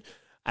opinion.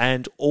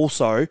 And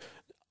also,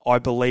 I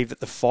believe that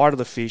the fight of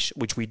the fish,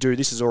 which we do,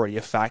 this is already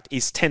a fact,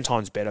 is 10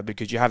 times better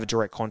because you have a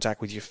direct contact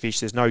with your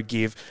fish. There's no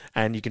give,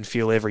 and you can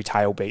feel every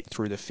tail beat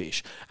through the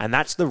fish. And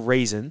that's the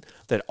reason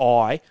that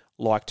I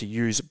like to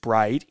use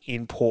braid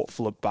in Port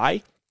Phillip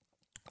Bay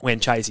when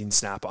chasing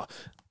snapper.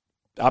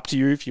 Up to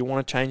you if you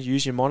want to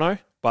use your mono.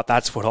 But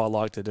that's what I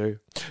like to do.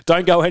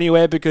 Don't go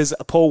anywhere because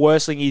Paul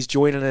Worsling is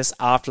joining us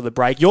after the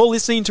break. You're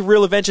listening to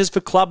Real Adventures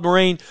for Club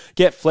Marine.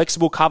 Get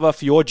flexible cover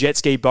for your jet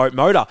ski, boat,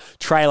 motor,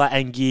 trailer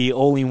and gear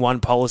all in one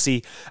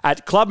policy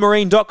at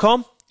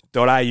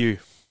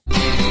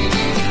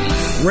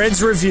clubmarine.com.au.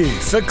 Reds Review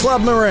for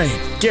Club Marine.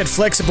 Get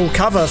flexible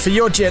cover for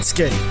your jet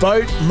ski,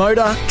 boat,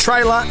 motor,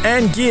 trailer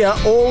and gear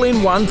all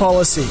in one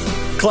policy.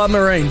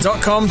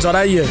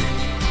 clubmarine.com.au.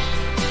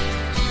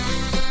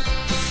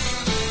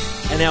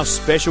 And our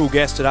special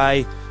guest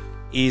today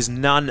is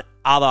none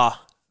other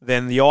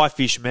than the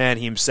iFish man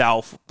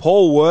himself,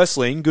 Paul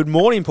Worsling. Good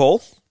morning,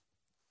 Paul.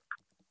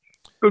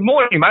 Good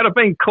morning, mate. I've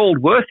been called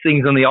worse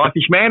things than the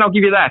iFish man, I'll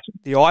give you that.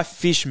 The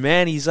iFish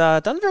man, he's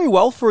done very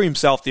well for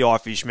himself, the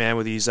iFish man,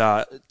 with his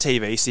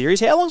TV series.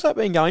 How long's that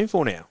been going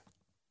for now?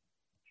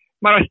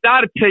 Mate, I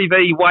started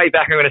TV way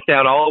back, I'm going to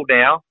sound old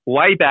now,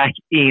 way back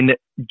in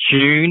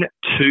June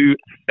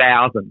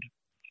 2000.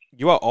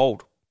 You are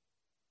old.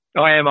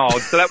 I am old.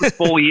 So that was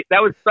 4 years.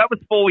 That was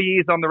 4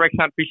 years on the Rex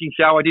Hunt Fishing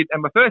Show. I did,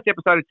 and my first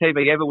episode of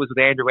TV ever was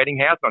with Andrew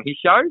Eddinghouse on his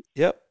show.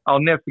 Yep.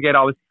 I'll never forget.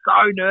 I was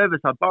so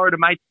nervous. I borrowed a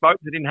mate's boat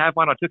because I didn't have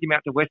one. I took him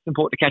out to Western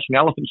Port to catch an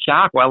elephant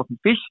shark or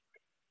elephant fish,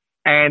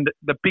 and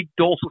the big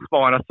dorsal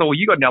spine. I saw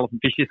you got an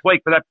elephant fish this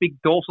week, but that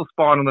big dorsal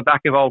spine on the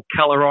back of old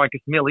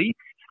Calorhynchus millie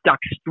stuck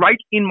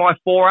straight in my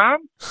forearm,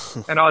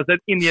 and I was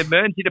in the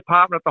emergency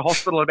department at the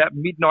hospital about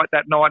midnight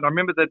that night. And I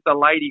remember that the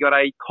lady got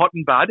a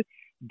cotton bud,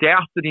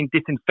 doused it in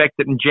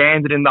disinfectant and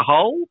jammed it in the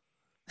hole.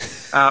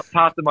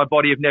 Parts of my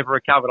body have never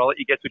recovered. I'll let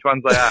you guess which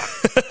ones they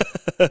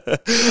are.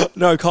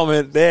 No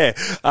comment there.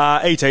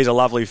 E.T.'s a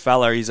lovely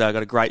fella. He's got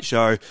a great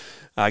show,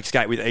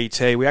 Skate with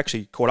E.T. We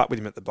actually caught up with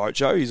him at the boat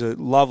show. He's a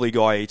lovely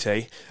guy,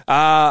 E.T.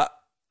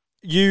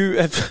 You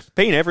have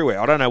been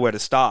everywhere. I don't know where to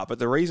start, but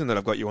the reason that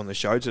I've got you on the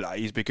show today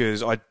is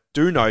because I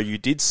do know you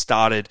did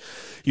start a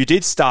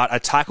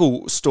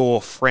tackle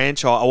store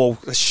franchise, or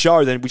a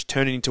show then which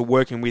turned into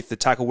working with the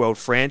Tackle World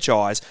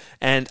franchise.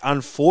 And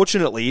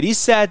unfortunately, it is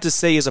sad to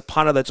see, as a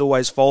punter that's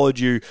always followed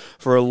you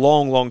for a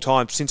long, long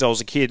time since I was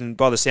a kid, and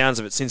by the sounds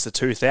of it, since the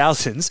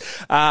 2000s.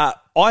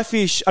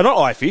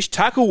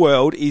 Tackle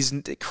World is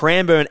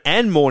Cranbourne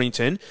and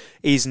Mornington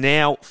is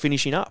now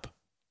finishing up.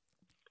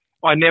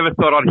 I never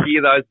thought I'd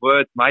hear those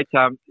words, mate.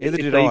 It's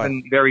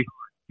even very,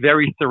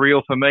 very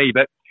surreal for me.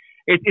 But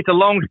it's a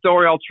long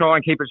story. I'll try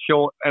and keep it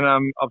short, and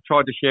I've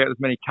tried to share it with as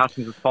many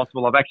customers as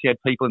possible. I've actually had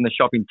people in the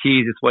shop in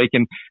tears this week,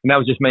 and that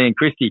was just me and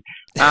Christy.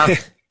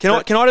 Can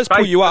I just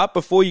pull you up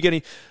before you get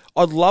in?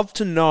 I'd love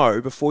to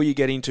know, before you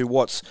get into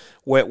what's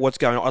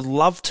going on, I'd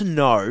love to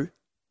know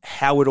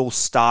how it all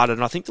started.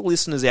 And I think the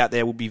listeners out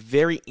there will be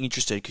very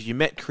interested because you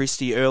met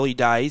Christy early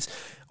days.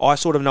 I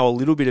sort of know a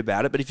little bit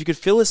about it, but if you could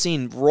fill us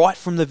in right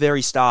from the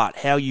very start,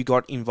 how you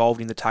got involved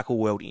in the Tackle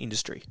World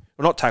industry.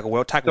 Well, not Tackle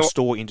World, Tackle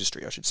Store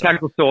industry, I should say.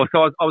 Tackle Store.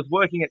 So I was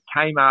working at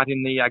Kmart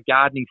in the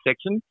gardening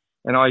section,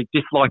 and I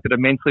disliked it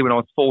immensely when I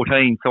was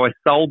 14. So I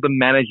sold the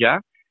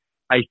manager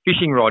a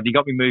fishing rod. He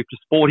got me moved to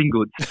sporting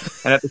goods.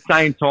 And at the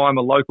same time,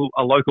 a local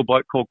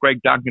bloke called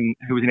Greg Duncan,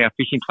 who was in our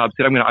fishing club,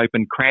 said, I'm going to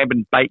open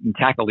Cranbourne Bait and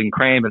Tackle in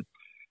Cranbourne.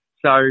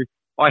 So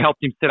I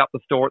helped him set up the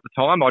store at the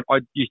time. I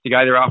used to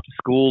go there after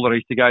school, and I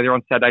used to go there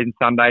on Saturdays and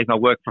Sundays, and I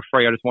worked for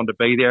free. I just wanted to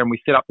be there, and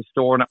we set up the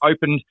store, and it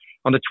opened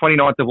on the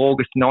 29th of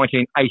August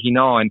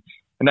 1989.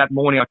 And that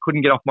morning, I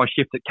couldn't get off my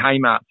shift at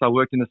Kmart, so I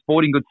worked in the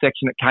sporting goods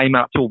section at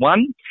Kmart till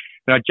 1,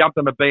 and I jumped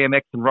on a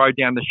BMX and rode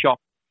down the shop.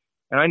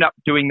 And I ended up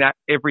doing that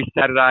every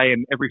Saturday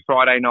and every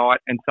Friday night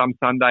and some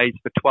Sundays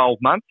for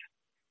 12 months.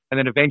 And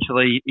then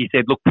eventually he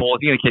said, look, Paul,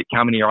 if you're going to keep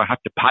coming here, I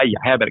have to pay you.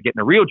 How about getting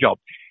a real job?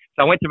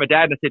 So I went to my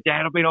dad and I said,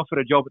 Dad, I've been offered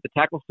a job at the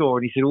tackle store.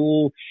 And he said,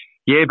 oh,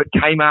 yeah, but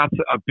Kmart's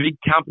a big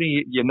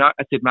company. You know,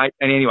 I said, mate.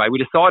 And anyway, we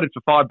decided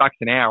for $5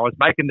 an hour. I was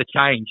making the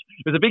change.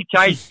 It was a big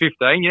change,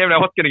 15. You never know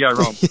what's going to go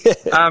wrong.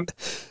 Yeah.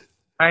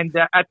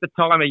 At the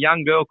time, a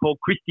young girl called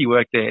Christy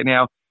worked there.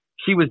 Now,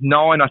 she was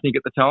 9, I think,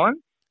 at the time.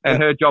 And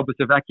her job was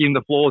to vacuum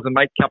the floors and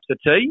make cups of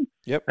tea.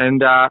 Yep.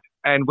 And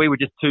we were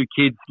just two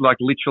kids, like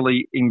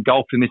literally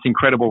engulfed in this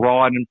incredible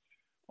ride. And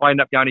I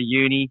ended up going to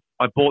uni.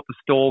 I bought the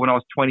store when I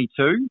was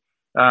 22.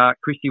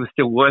 Christy was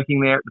still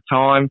working there at the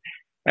time.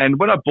 And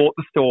when I bought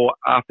the store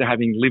after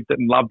having lived it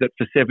and loved it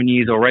for 7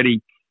 years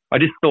already, I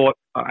just thought,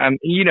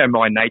 you know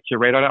my nature,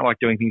 Red, I don't like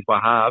doing things by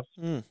halves.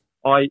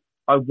 I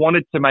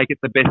wanted to make it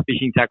the best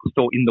fishing tackle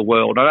store in the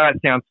world. I know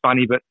it sounds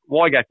funny, but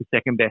why go for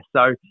second best?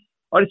 So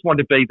I just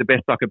wanted to be the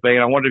best I could be,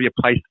 and I wanted to be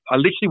a place. I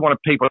literally wanted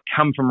people to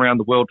come from around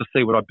the world to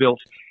see what I built.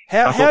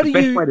 How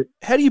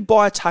do you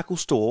buy a tackle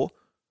store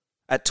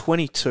at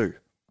 22?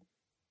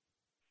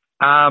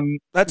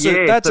 That's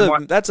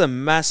a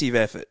massive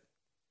effort.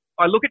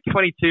 I look at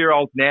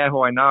 22-year-olds now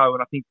who I know,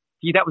 and I think,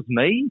 gee, that was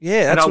me.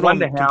 Yeah, that's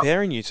what I'm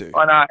comparing you to.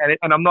 I know,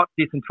 and I'm not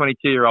dissing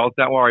 22-year-olds,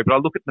 don't worry, but I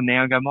look at them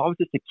now and go, I was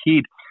just a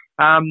kid.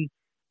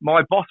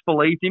 My boss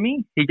believed in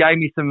me. He gave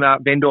me some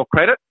vendor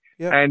credit,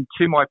 and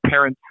to my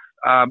parents'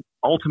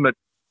 ultimate,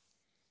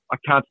 I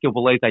can't still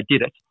believe they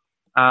did it.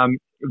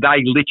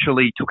 They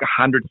literally took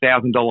a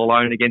 $100,000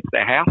 loan against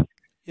their house,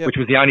 which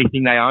was the only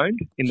thing they owned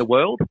in the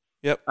world.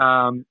 Yep.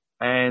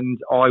 And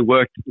I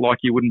worked like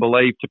you wouldn't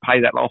believe to pay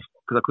that off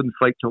because I couldn't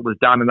sleep till it was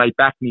done, and they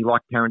backed me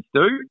like parents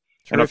do.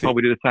 Terrific. And I'll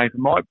probably do the same for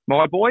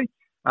my boy.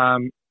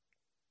 So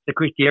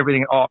Christy,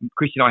 everything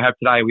Christy and I have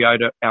today, we owe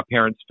to our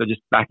parents for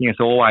just backing us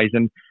always.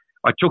 And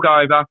I took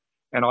over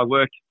and I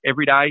worked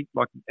every day.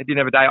 Like I didn't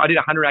have a day. I did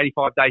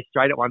 185 days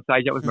straight at one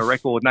stage. That was my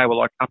record. And they were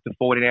like up to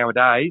 14-hour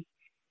days.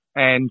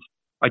 And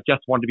I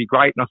just wanted to be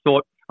great. And I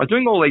thought, I was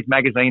doing all these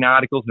magazine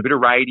articles and a bit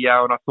of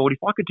radio. And I thought,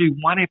 if I could do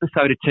one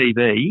episode of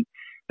TV,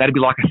 that'd be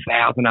like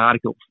 1,000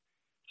 articles.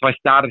 So I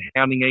started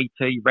hounding ET,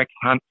 Rex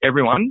Hunt,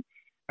 everyone.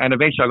 And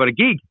eventually I got a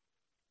gig.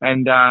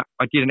 And I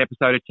did an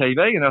episode of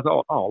TV, and I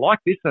thought, I like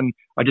this. And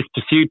I just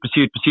pursued.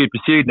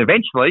 And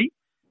eventually,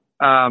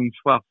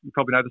 well, you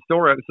probably know the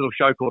story of this little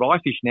show called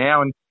iFish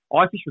now. And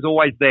iFish was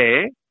always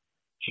there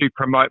to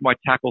promote my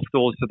tackle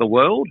stores to the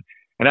world.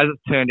 And as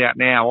it's turned out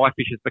now,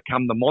 iFish has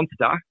become the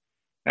monster,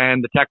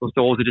 and the tackle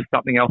stores are just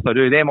something else I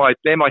do. They're my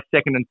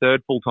second and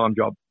third full-time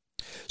job.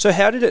 So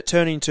how did it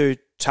turn into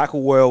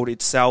Tackle World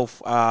itself?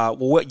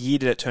 What year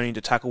did it turn into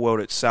Tackle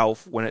World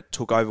itself when it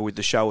took over with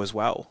the show as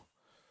well?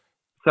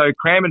 So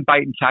Cranbourne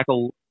Bait and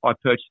Tackle I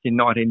purchased in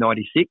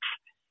 1996.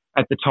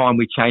 At the time,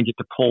 we changed it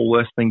to Paul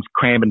Worstling's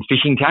Cranbourne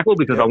Fishing Tackle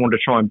because I wanted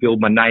to try and build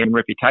my name and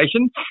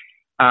reputation.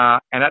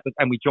 And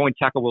we joined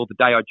Tackle World the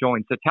day I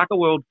joined. So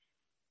Tackle World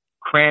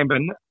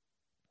Cranbourne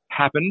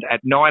happened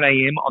at 9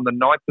 a.m. on the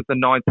 9th of the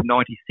 9th of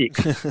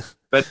 96.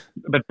 but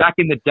back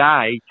in the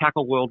day,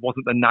 Tackle World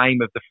wasn't the name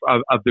of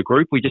the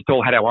group. We just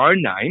all had our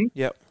own name.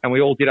 Yep. And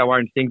we all did our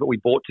own thing, but we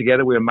bought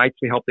together. We were mates.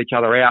 We helped each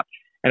other out.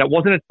 And it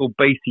wasn't until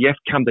BCF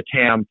come to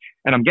town,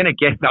 and I'm going to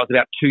guess that was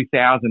about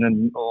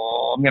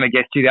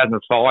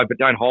 2005, but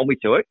don't hold me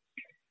to it,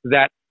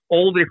 that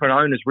all the different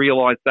owners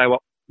realised they were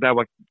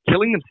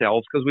killing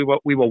themselves because we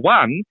were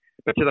one,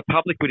 but to the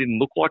public we didn't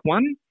look like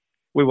one.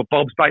 We were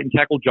Bob's Bait and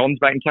Tackle, John's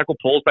Bait and Tackle,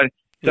 Paul's Bait.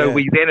 So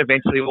we then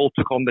eventually all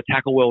took on the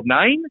Tackle World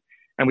name,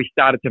 and we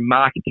started to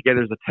market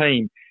together as a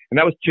team. And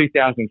that was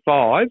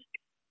 2005,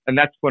 and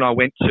that's when I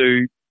went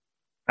to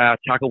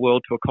Tackle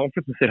World to a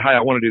conference and said, hey,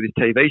 I want to do this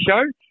TV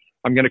show.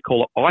 I'm going to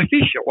call it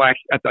iFish. Well,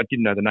 actually, I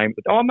didn't know the name.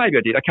 Maybe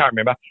I did. I can't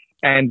remember.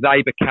 And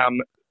they become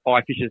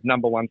iFish's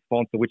number one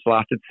sponsor, which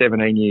lasted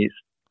 17 years.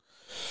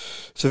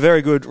 It's a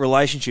very good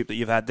relationship that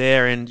you've had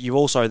there, and you've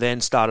also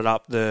then started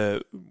up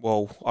I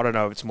don't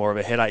know if it's more of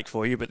a headache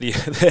for you, but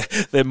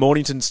the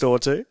Mornington store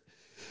too.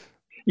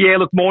 Yeah,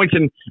 look,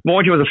 Mornington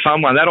was a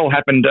fun one. That all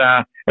happened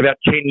about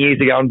 10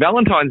 years ago on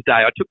Valentine's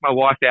Day. I took my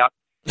wife out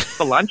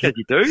for lunch, as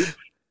you do.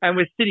 And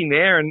we're sitting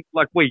there, and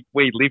like we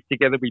live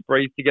together, we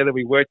breathe together,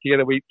 we work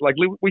together, we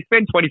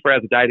spend 24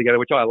 hours a day together,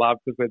 which I love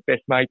because we're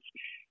best mates.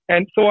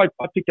 And so I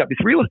picked up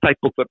this real estate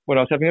booklet when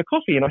I was having a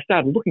coffee, and I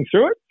started looking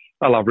through it.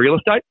 I love real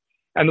estate,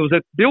 and there was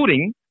a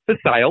building for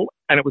sale,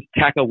 and it was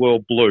Tackle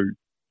World Blue.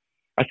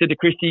 I said to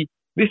Christy,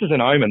 "This is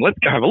an omen. Let's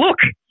go have a look."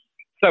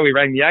 So we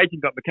rang the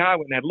agent, got in the car,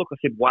 went and had a look. I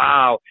said,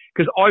 "Wow,"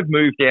 because I've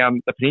moved down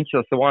the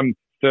peninsula, so I'm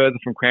further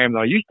from Cranbourne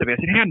than I used to be. I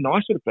said, "How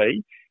nice would it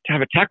be to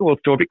have a Tackle World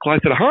store a bit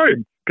closer to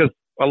home?" Because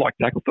I like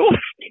tackle stores.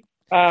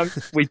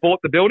 We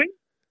bought the building.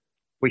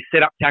 We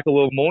set up Tackle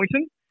World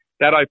Mornington.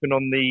 that opened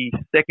on the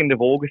 2nd of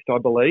August, I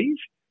believe,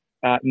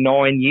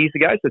 9 years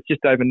ago. So it's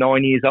just over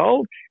 9 years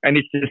old, and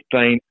it's just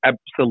been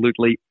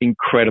absolutely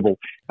incredible.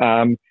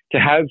 To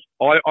have,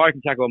 I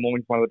reckon Tackle World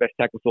Mornington is one of the best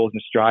tackle stores in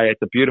Australia.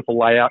 It's a beautiful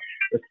layout.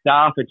 The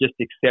staff are just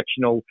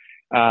exceptional.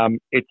 I'm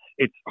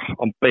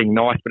being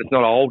nice, but it's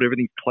not old.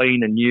 Everything's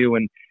clean and new,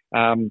 and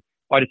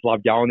I just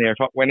love going there.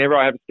 Whenever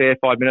I have a spare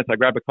 5 minutes, I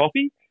grab a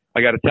coffee.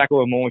 I go to Tackle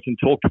World Mornington,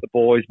 talk to the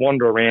boys,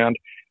 wander around.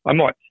 I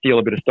might steal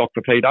a bit of stock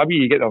for PW.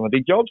 You get on the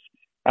big jobs.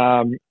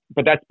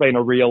 But that's been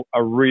a real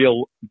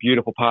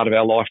beautiful part of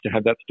our life to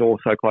have that store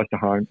so close to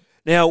home.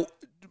 Now,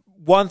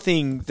 one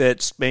thing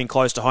that's been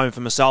close to home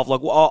for myself, like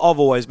I've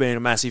always been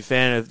a massive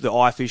fan of the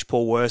iFish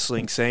Paul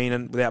Worsling scene,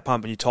 and without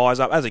pumping your tyres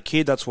up, as a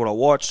kid, that's what I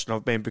watched, and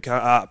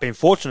I've been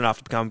fortunate enough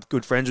to become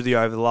good friends with you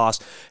over the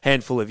last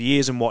handful of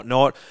years and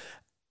whatnot.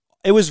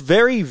 It was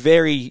very,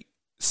 very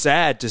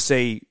sad to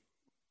see,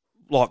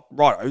 like,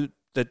 right,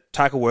 the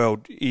Tackle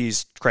World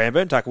is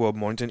Cranbourne, Tackle World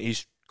Mornington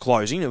is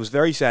closing. It was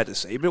very sad to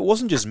see, but it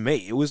wasn't just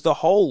me. It was the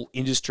whole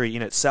industry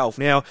in itself.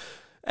 Now,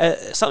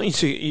 something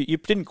you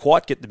didn't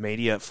quite get the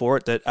media for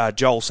it that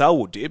Joel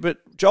Selwood did, but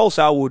Joel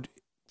Selwood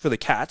for the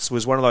Cats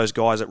was one of those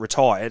guys that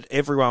retired.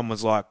 Everyone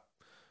was like,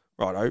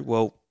 righto,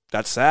 well,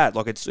 that's sad.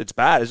 Like, it's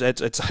bad.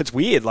 It's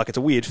weird. Like, it's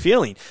a weird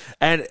feeling.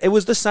 And it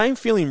was the same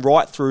feeling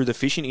right through the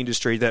fishing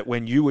industry that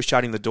when you were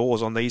shutting the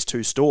doors on these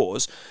two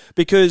stores,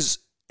 because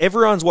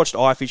everyone's watched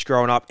iFish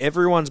growing up.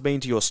 Everyone's been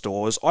to your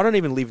stores. I don't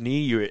even live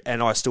near you,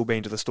 and I've still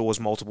been to the stores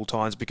multiple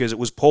times because it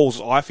was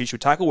Paul's iFish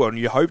with Tackle World,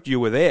 and you hoped you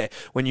were there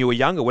when you were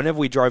younger, whenever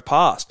we drove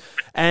past.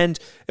 And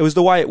it was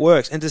the way it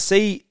works. And to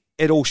see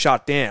it all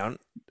shut down,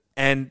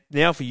 and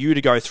now for you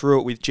to go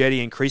through it with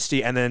Jetty and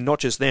Christy, and then not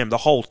just them, the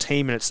whole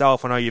team in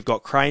itself. I know you've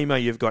got Kramer,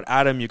 you've got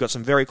Adam, you've got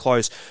some very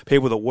close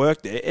people that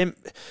work there. And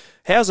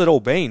how's it all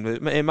been?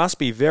 It must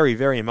be very,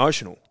 very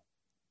emotional.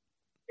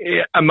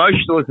 Yeah,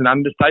 emotional is an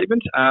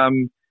understatement.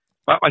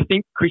 I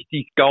think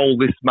Christy's goal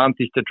this month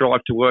is to drive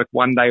to work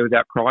one day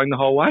without crying the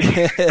whole way.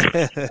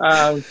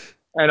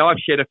 And I've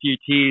shed a few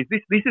tears.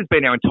 This has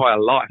been our entire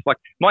life. Like,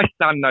 my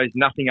son knows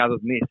nothing other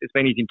than this. It's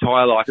been his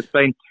entire life.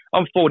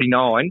 I'm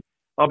 49.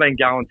 I've been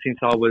going since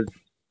I was,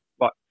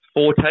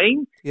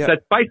 14. Yep. So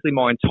it's basically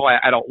my entire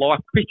adult life.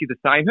 Christy's the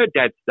same. Her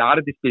dad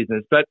started this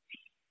business. But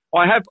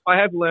I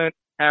have learnt,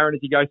 Aaron, as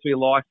you go through your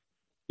life,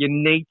 you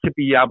need to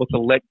be able to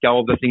let go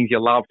of the things you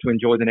love to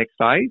enjoy the next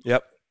phase.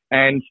 Yep.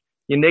 And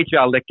you need to be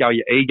able to let go of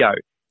your ego.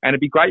 And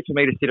it'd be great for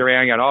me to sit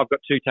around going, I've got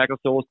 2 tackle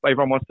stores,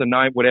 everyone wants to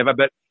know, whatever.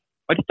 But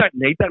I just don't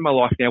need that in my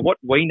life now. What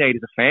we need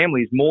as a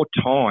family is more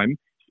time,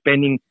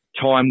 spending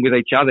time with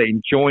each other,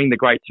 enjoying the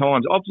great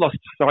times. I've lost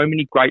so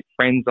many great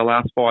friends the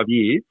last 5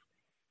 years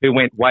who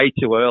went way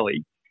too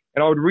early.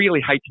 And I would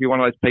really hate to be one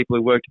of those people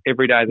who worked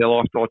every day of their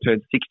life till I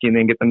turned 60 and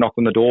then get the knock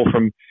on the door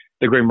from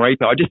the Grim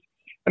Reaper.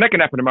 And that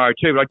can happen tomorrow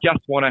too, but I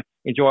just want to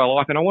enjoy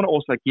life. And I want to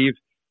also give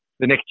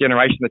the next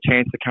generation the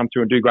chance to come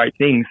through and do great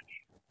things.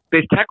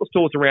 There's tackle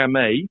stores around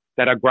me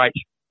that are great.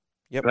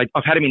 Yep.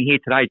 I've had them in here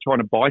today trying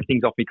to buy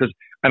things off me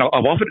and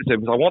I've offered it to them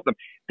because I want them.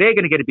 They're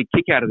going to get a big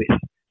kick out of this.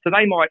 So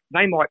they might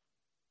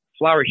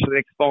flourish for the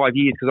next 5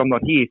 years because I'm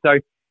not here. So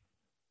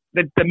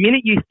the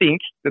minute you think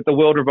that the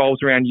world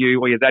revolves around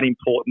you or you're that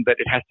important that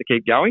it has to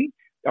keep going,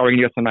 I reckon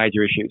you've got some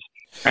major issues.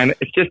 And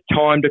it's just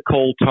time to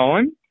call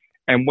time.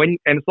 And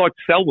it's like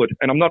Selwood,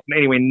 and I'm not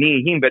anywhere near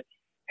him, but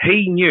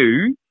he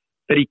knew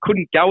that he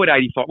couldn't go at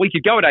 85. Well, he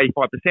could go at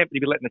 85%, but he'd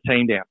be letting the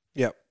team down.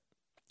 Yep.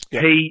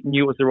 He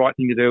knew it was the right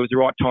thing to do. It was the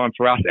right time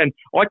for us. And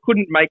I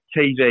couldn't make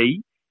TV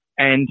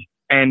and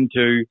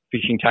do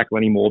fishing tackle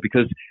anymore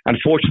because,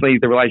 unfortunately,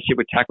 the relationship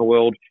with Tackle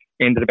World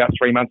ended about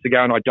 3 months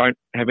ago, and I don't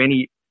have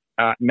any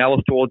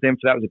malice towards them.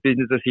 So that was a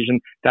business decision.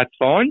 That's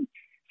fine.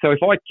 So if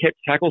I kept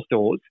tackle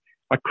stores,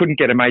 I couldn't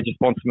get a major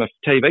sponsor from a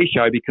TV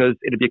show because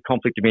it'd be a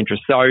conflict of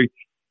interest. So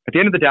at the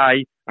end of the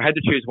day, I had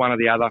to choose one or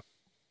the other.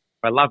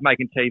 I love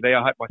making TV.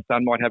 I hope my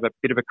son might have a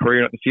bit of a career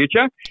in it in the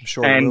future. I'm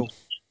sure he will.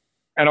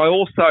 And I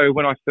also,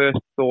 when I first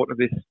thought of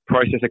this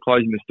process of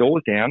closing the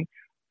stores down,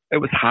 it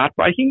was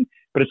heartbreaking,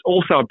 but it's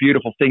also a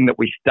beautiful thing that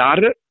we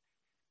started it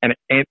and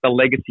the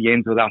legacy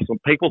ends with us. When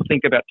people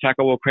think about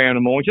Tackle World, Crown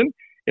and Mornington,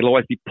 it'll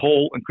always be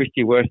Paul and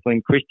Christy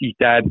Worsling, Christy's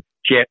dad,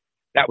 Jet.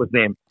 That was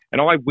them.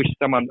 And I wish if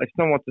someone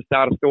wants to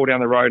start a store down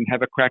the road and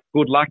have a crack,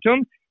 good luck to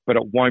them, but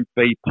it won't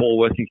be Paul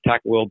Worsling's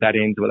Tackle World. That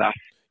ends with us.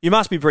 You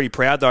must be pretty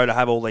proud, though, to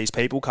have all these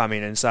people come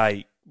in and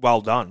say,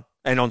 well done,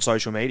 and on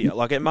social media.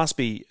 Like, it must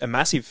be a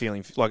massive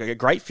feeling, like a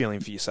great feeling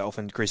for yourself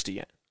and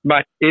Christy.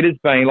 Mate, it has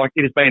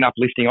been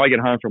uplifting. I get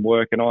home from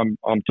work and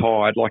I'm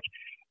tired,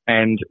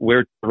 and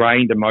we're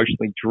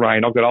emotionally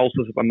drained. I've got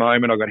ulcers at the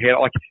moment. I've got head,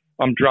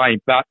 I'm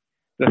drained. But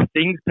the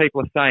things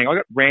people are saying, I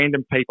got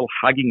random people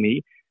hugging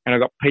me, and I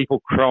got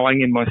people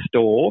crying in my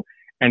store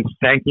and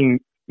thanking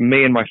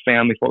me and my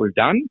family for what we've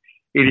done.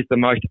 It is the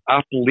most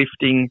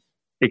uplifting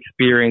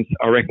experience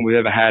I reckon we've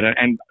ever had,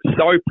 and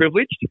so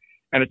privileged.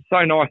 And it's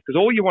so nice because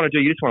all you want to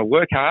do, you just want to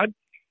work hard,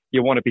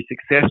 you want to be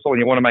successful, and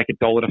you want to make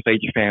 $1 to feed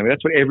your family.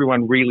 That's what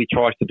everyone really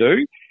tries to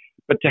do.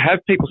 But to have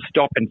people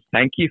stop and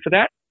thank you for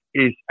that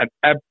is an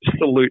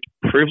absolute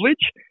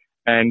privilege.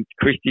 And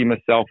Christy,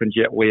 myself and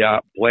Jet, we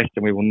are blessed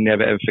and we will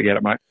never, ever forget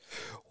it, mate.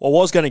 Well, I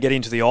was going to get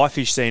into the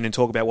iFish scene and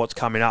talk about what's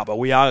coming up, but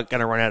we are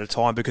going to run out of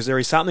time because there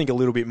is something a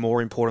little bit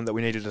more important that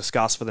we need to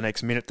discuss for the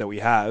next minute that we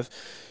have.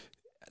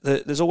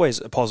 There's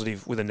always a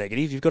positive with a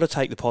negative. You've got to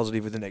take the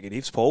positive with the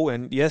negatives, Paul.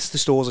 And yes, the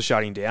stores are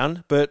shutting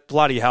down, but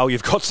bloody hell,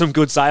 you've got some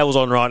good sales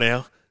on right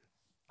now.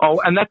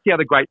 Oh, and that's the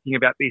other great thing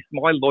about this.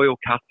 My loyal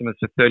customers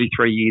for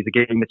 33 years are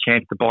getting the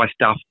chance to buy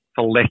stuff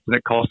for less than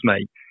it cost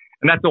me.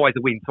 And that's always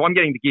a win. So I'm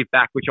getting to give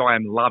back, which I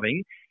am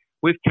loving.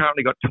 We've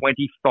currently got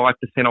 25%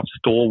 off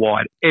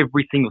store-wide,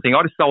 every single thing.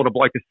 I just sold a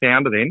bloke a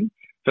sounder then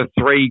for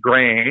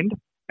 $3,000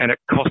 and it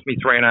cost me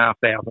 $3,500.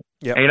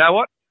 Yep. And you know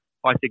what?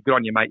 I said, good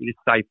on you, mate. You just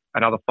saved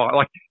another $5,000.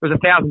 Like, it was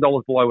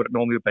 $1,000 below what it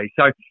normally would be.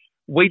 So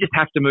we just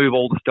have to move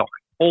all the stock.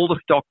 All the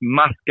stock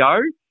must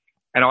go,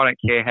 and I don't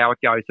care how it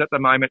goes. So at the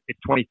moment, it's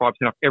 25%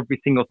 off every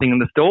single thing in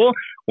the store.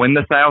 When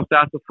the sales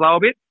starts to slow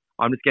a bit,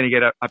 I'm just going to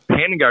get a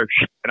pen and go,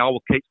 and I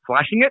will keep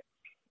flashing it.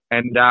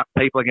 And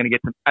people are going to get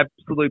some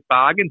absolute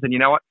bargains. And you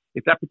know what?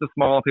 If that puts a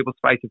smile on people's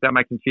face, if that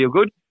makes them feel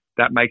good,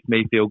 that makes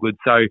me feel good.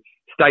 So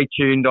stay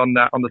tuned on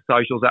the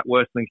socials at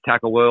Worstlings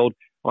Tackle World,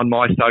 on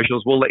my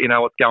socials. We'll let you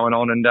know what's going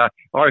on. And I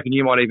reckon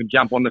you might even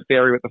jump on the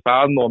ferry with the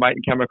father-in-law, mate,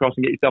 and come across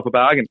and get yourself a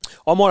bargain.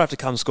 I might have to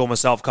come score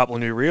myself a couple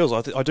of new reels.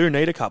 I do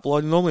need a couple.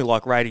 I normally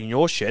like raiding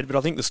your shed, but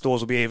I think the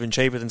stores will be even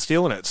cheaper than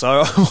stealing it.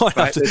 So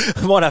I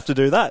might have to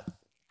do that.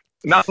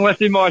 Nothing less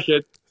in my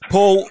shed.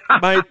 Paul,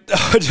 mate,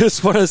 I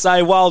just want to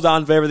say well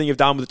done for everything you've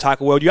done with the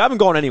tackle world. You haven't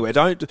gone anywhere.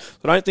 I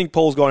don't think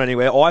Paul's gone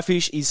anywhere.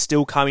 iFish is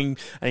still coming,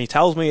 and he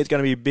tells me it's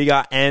going to be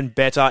bigger and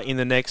better in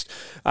the next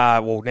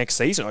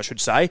season, I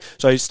should say.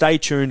 So stay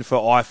tuned for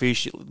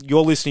iFish.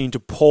 You're listening to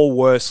Paul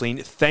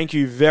Worsling. Thank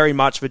you very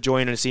much for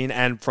joining us in,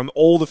 and from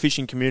all the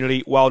fishing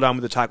community, well done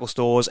with the tackle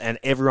stores, and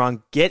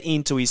everyone get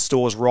into his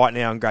stores right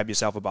now and grab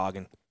yourself a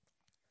bargain.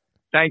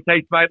 Thanks,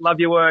 mate. Love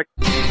your work.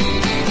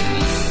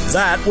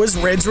 That was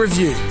Red's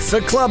review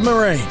for Club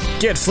Marine.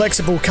 Get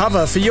flexible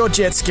cover for your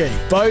jet ski,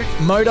 boat,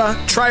 motor,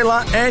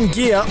 trailer and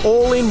gear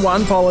all in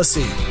one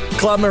policy.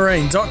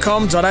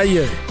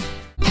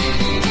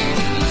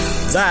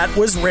 clubmarine.com.au. That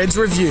was Red's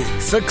review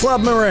for Club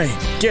Marine.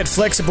 Get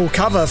flexible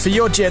cover for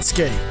your jet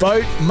ski,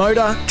 boat,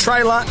 motor,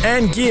 trailer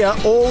and gear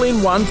all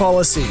in one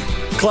policy.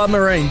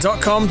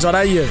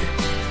 clubmarine.com.au.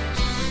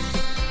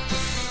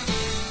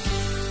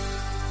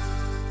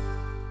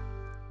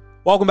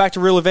 Welcome back to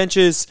Real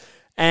Adventures.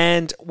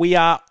 And we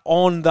are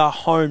on the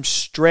home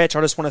stretch.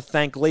 I just want to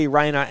thank Lee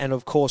Rayner and,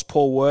 of course,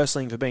 Paul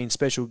Worsling for being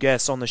special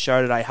guests on the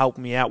show today,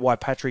 helping me out while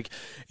Patrick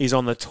is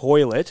on the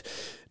toilet.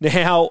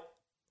 Now,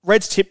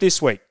 Red's tip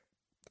this week.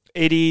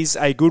 It is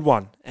a good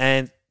one.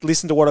 And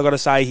listen to what I've got to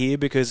say here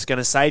because it's going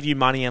to save you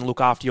money and look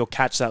after your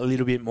catch that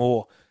little bit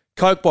more.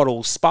 Coke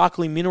bottles,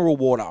 sparkling mineral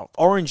water,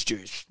 orange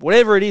juice,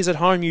 whatever it is at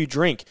home you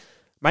drink,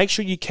 make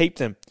sure you keep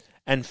them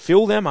and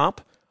fill them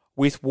up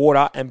with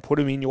water and put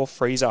them in your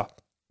freezer.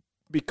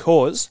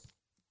 Because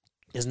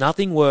there's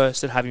nothing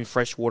worse than having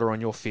fresh water on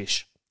your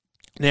fish.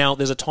 Now,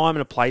 there's a time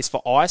and a place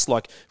for ice.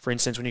 Like, for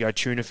instance, when you go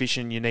tuna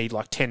fishing, you need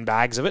like 10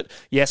 bags of it.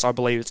 Yes, I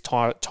believe it's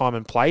time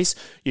and place.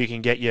 You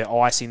can get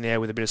your ice in there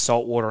with a bit of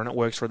salt water and it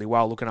works really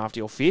well looking after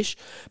your fish.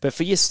 But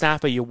for your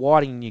snapper, your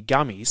whiting and your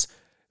gummies,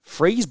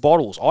 freeze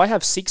bottles. I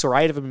have 6 or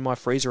 8 of them in my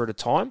freezer at a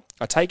time.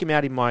 I take them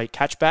out in my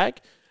catch bag.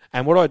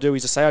 And what I do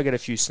is, I get a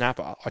few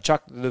snapper. I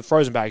chuck the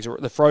frozen bags, or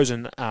the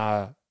frozen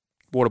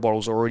water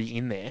bottles are already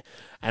in there,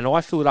 and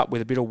I fill it up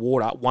with a bit of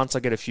water once I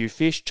get a few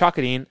fish, chuck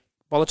it in.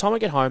 By the time I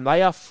get home,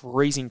 they are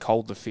freezing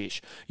cold, the fish.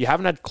 You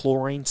haven't had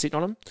chlorine sitting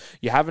on them.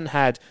 You haven't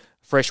had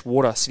fresh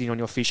water sitting on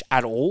your fish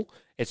at all.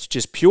 It's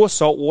just pure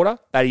salt water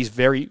that is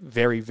very,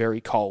 very, very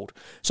cold.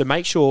 So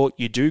make sure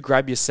you do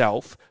grab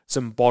yourself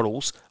some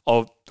bottles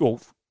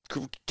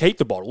keep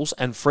the bottles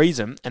and freeze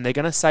them, and they're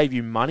going to save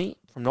you money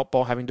from not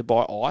having to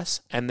buy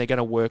ice, and they're going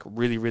to work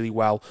really, really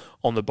well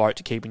on the boat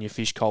to keeping your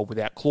fish cold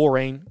without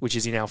chlorine, which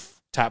is in our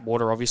tap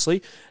water,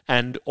 obviously,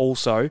 and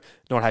also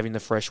not having the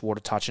fresh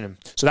water touching them.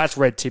 So that's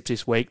Red's tip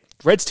this week,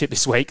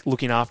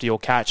 looking after your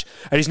catch.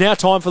 It is now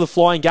time for the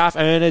flying gaff,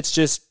 and it's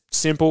just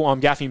simple. I'm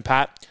gaffing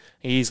Pat.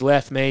 He's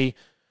left me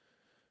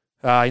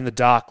in the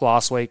dark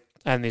last week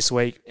and this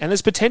week. And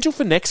there's potential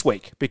for next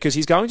week because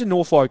he's going to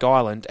Norfolk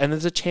Island and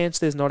there's a chance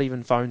there's not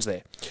even phones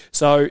there.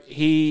 So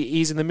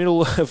he's in the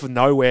middle of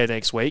nowhere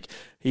next week.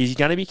 He's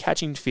going to be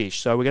catching fish.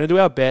 So we're going to do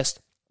our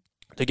best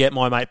to get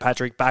my mate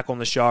Patrick back on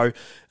the show.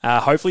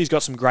 Hopefully he's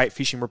got some great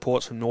fishing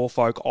reports from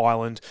Norfolk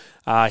Island.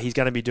 He's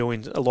going to be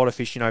doing a lot of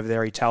fishing over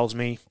there, he tells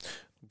me.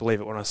 Believe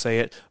it when I see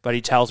it, but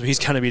he tells me he's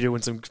going to be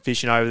doing some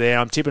fishing over there.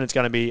 I'm tipping it's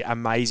going to be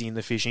amazing,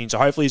 the fishing. So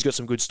hopefully he's got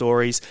some good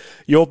stories.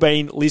 You've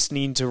been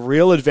listening to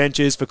Real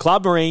Adventures for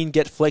Club Marine.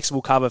 Get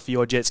flexible cover for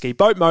your jet ski,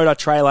 boat, motor,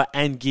 trailer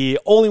and gear,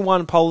 all in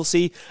one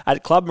policy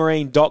at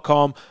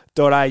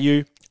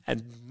clubmarine.com.au.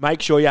 And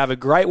make sure you have a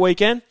great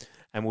weekend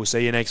and we'll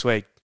see you next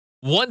week.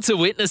 Want to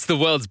witness the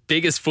world's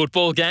biggest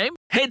football game?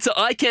 Head to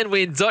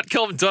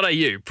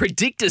iCanWin.com.au,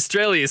 predict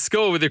Australia's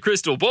score with a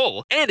crystal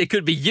ball, and it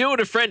could be you and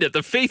a friend at the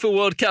FIFA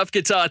World Cup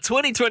Qatar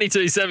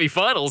 2022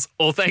 semi-finals,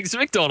 all thanks to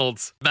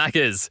McDonald's.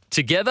 Maccas,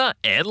 together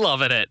and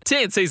loving it.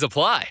 TNCs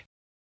apply.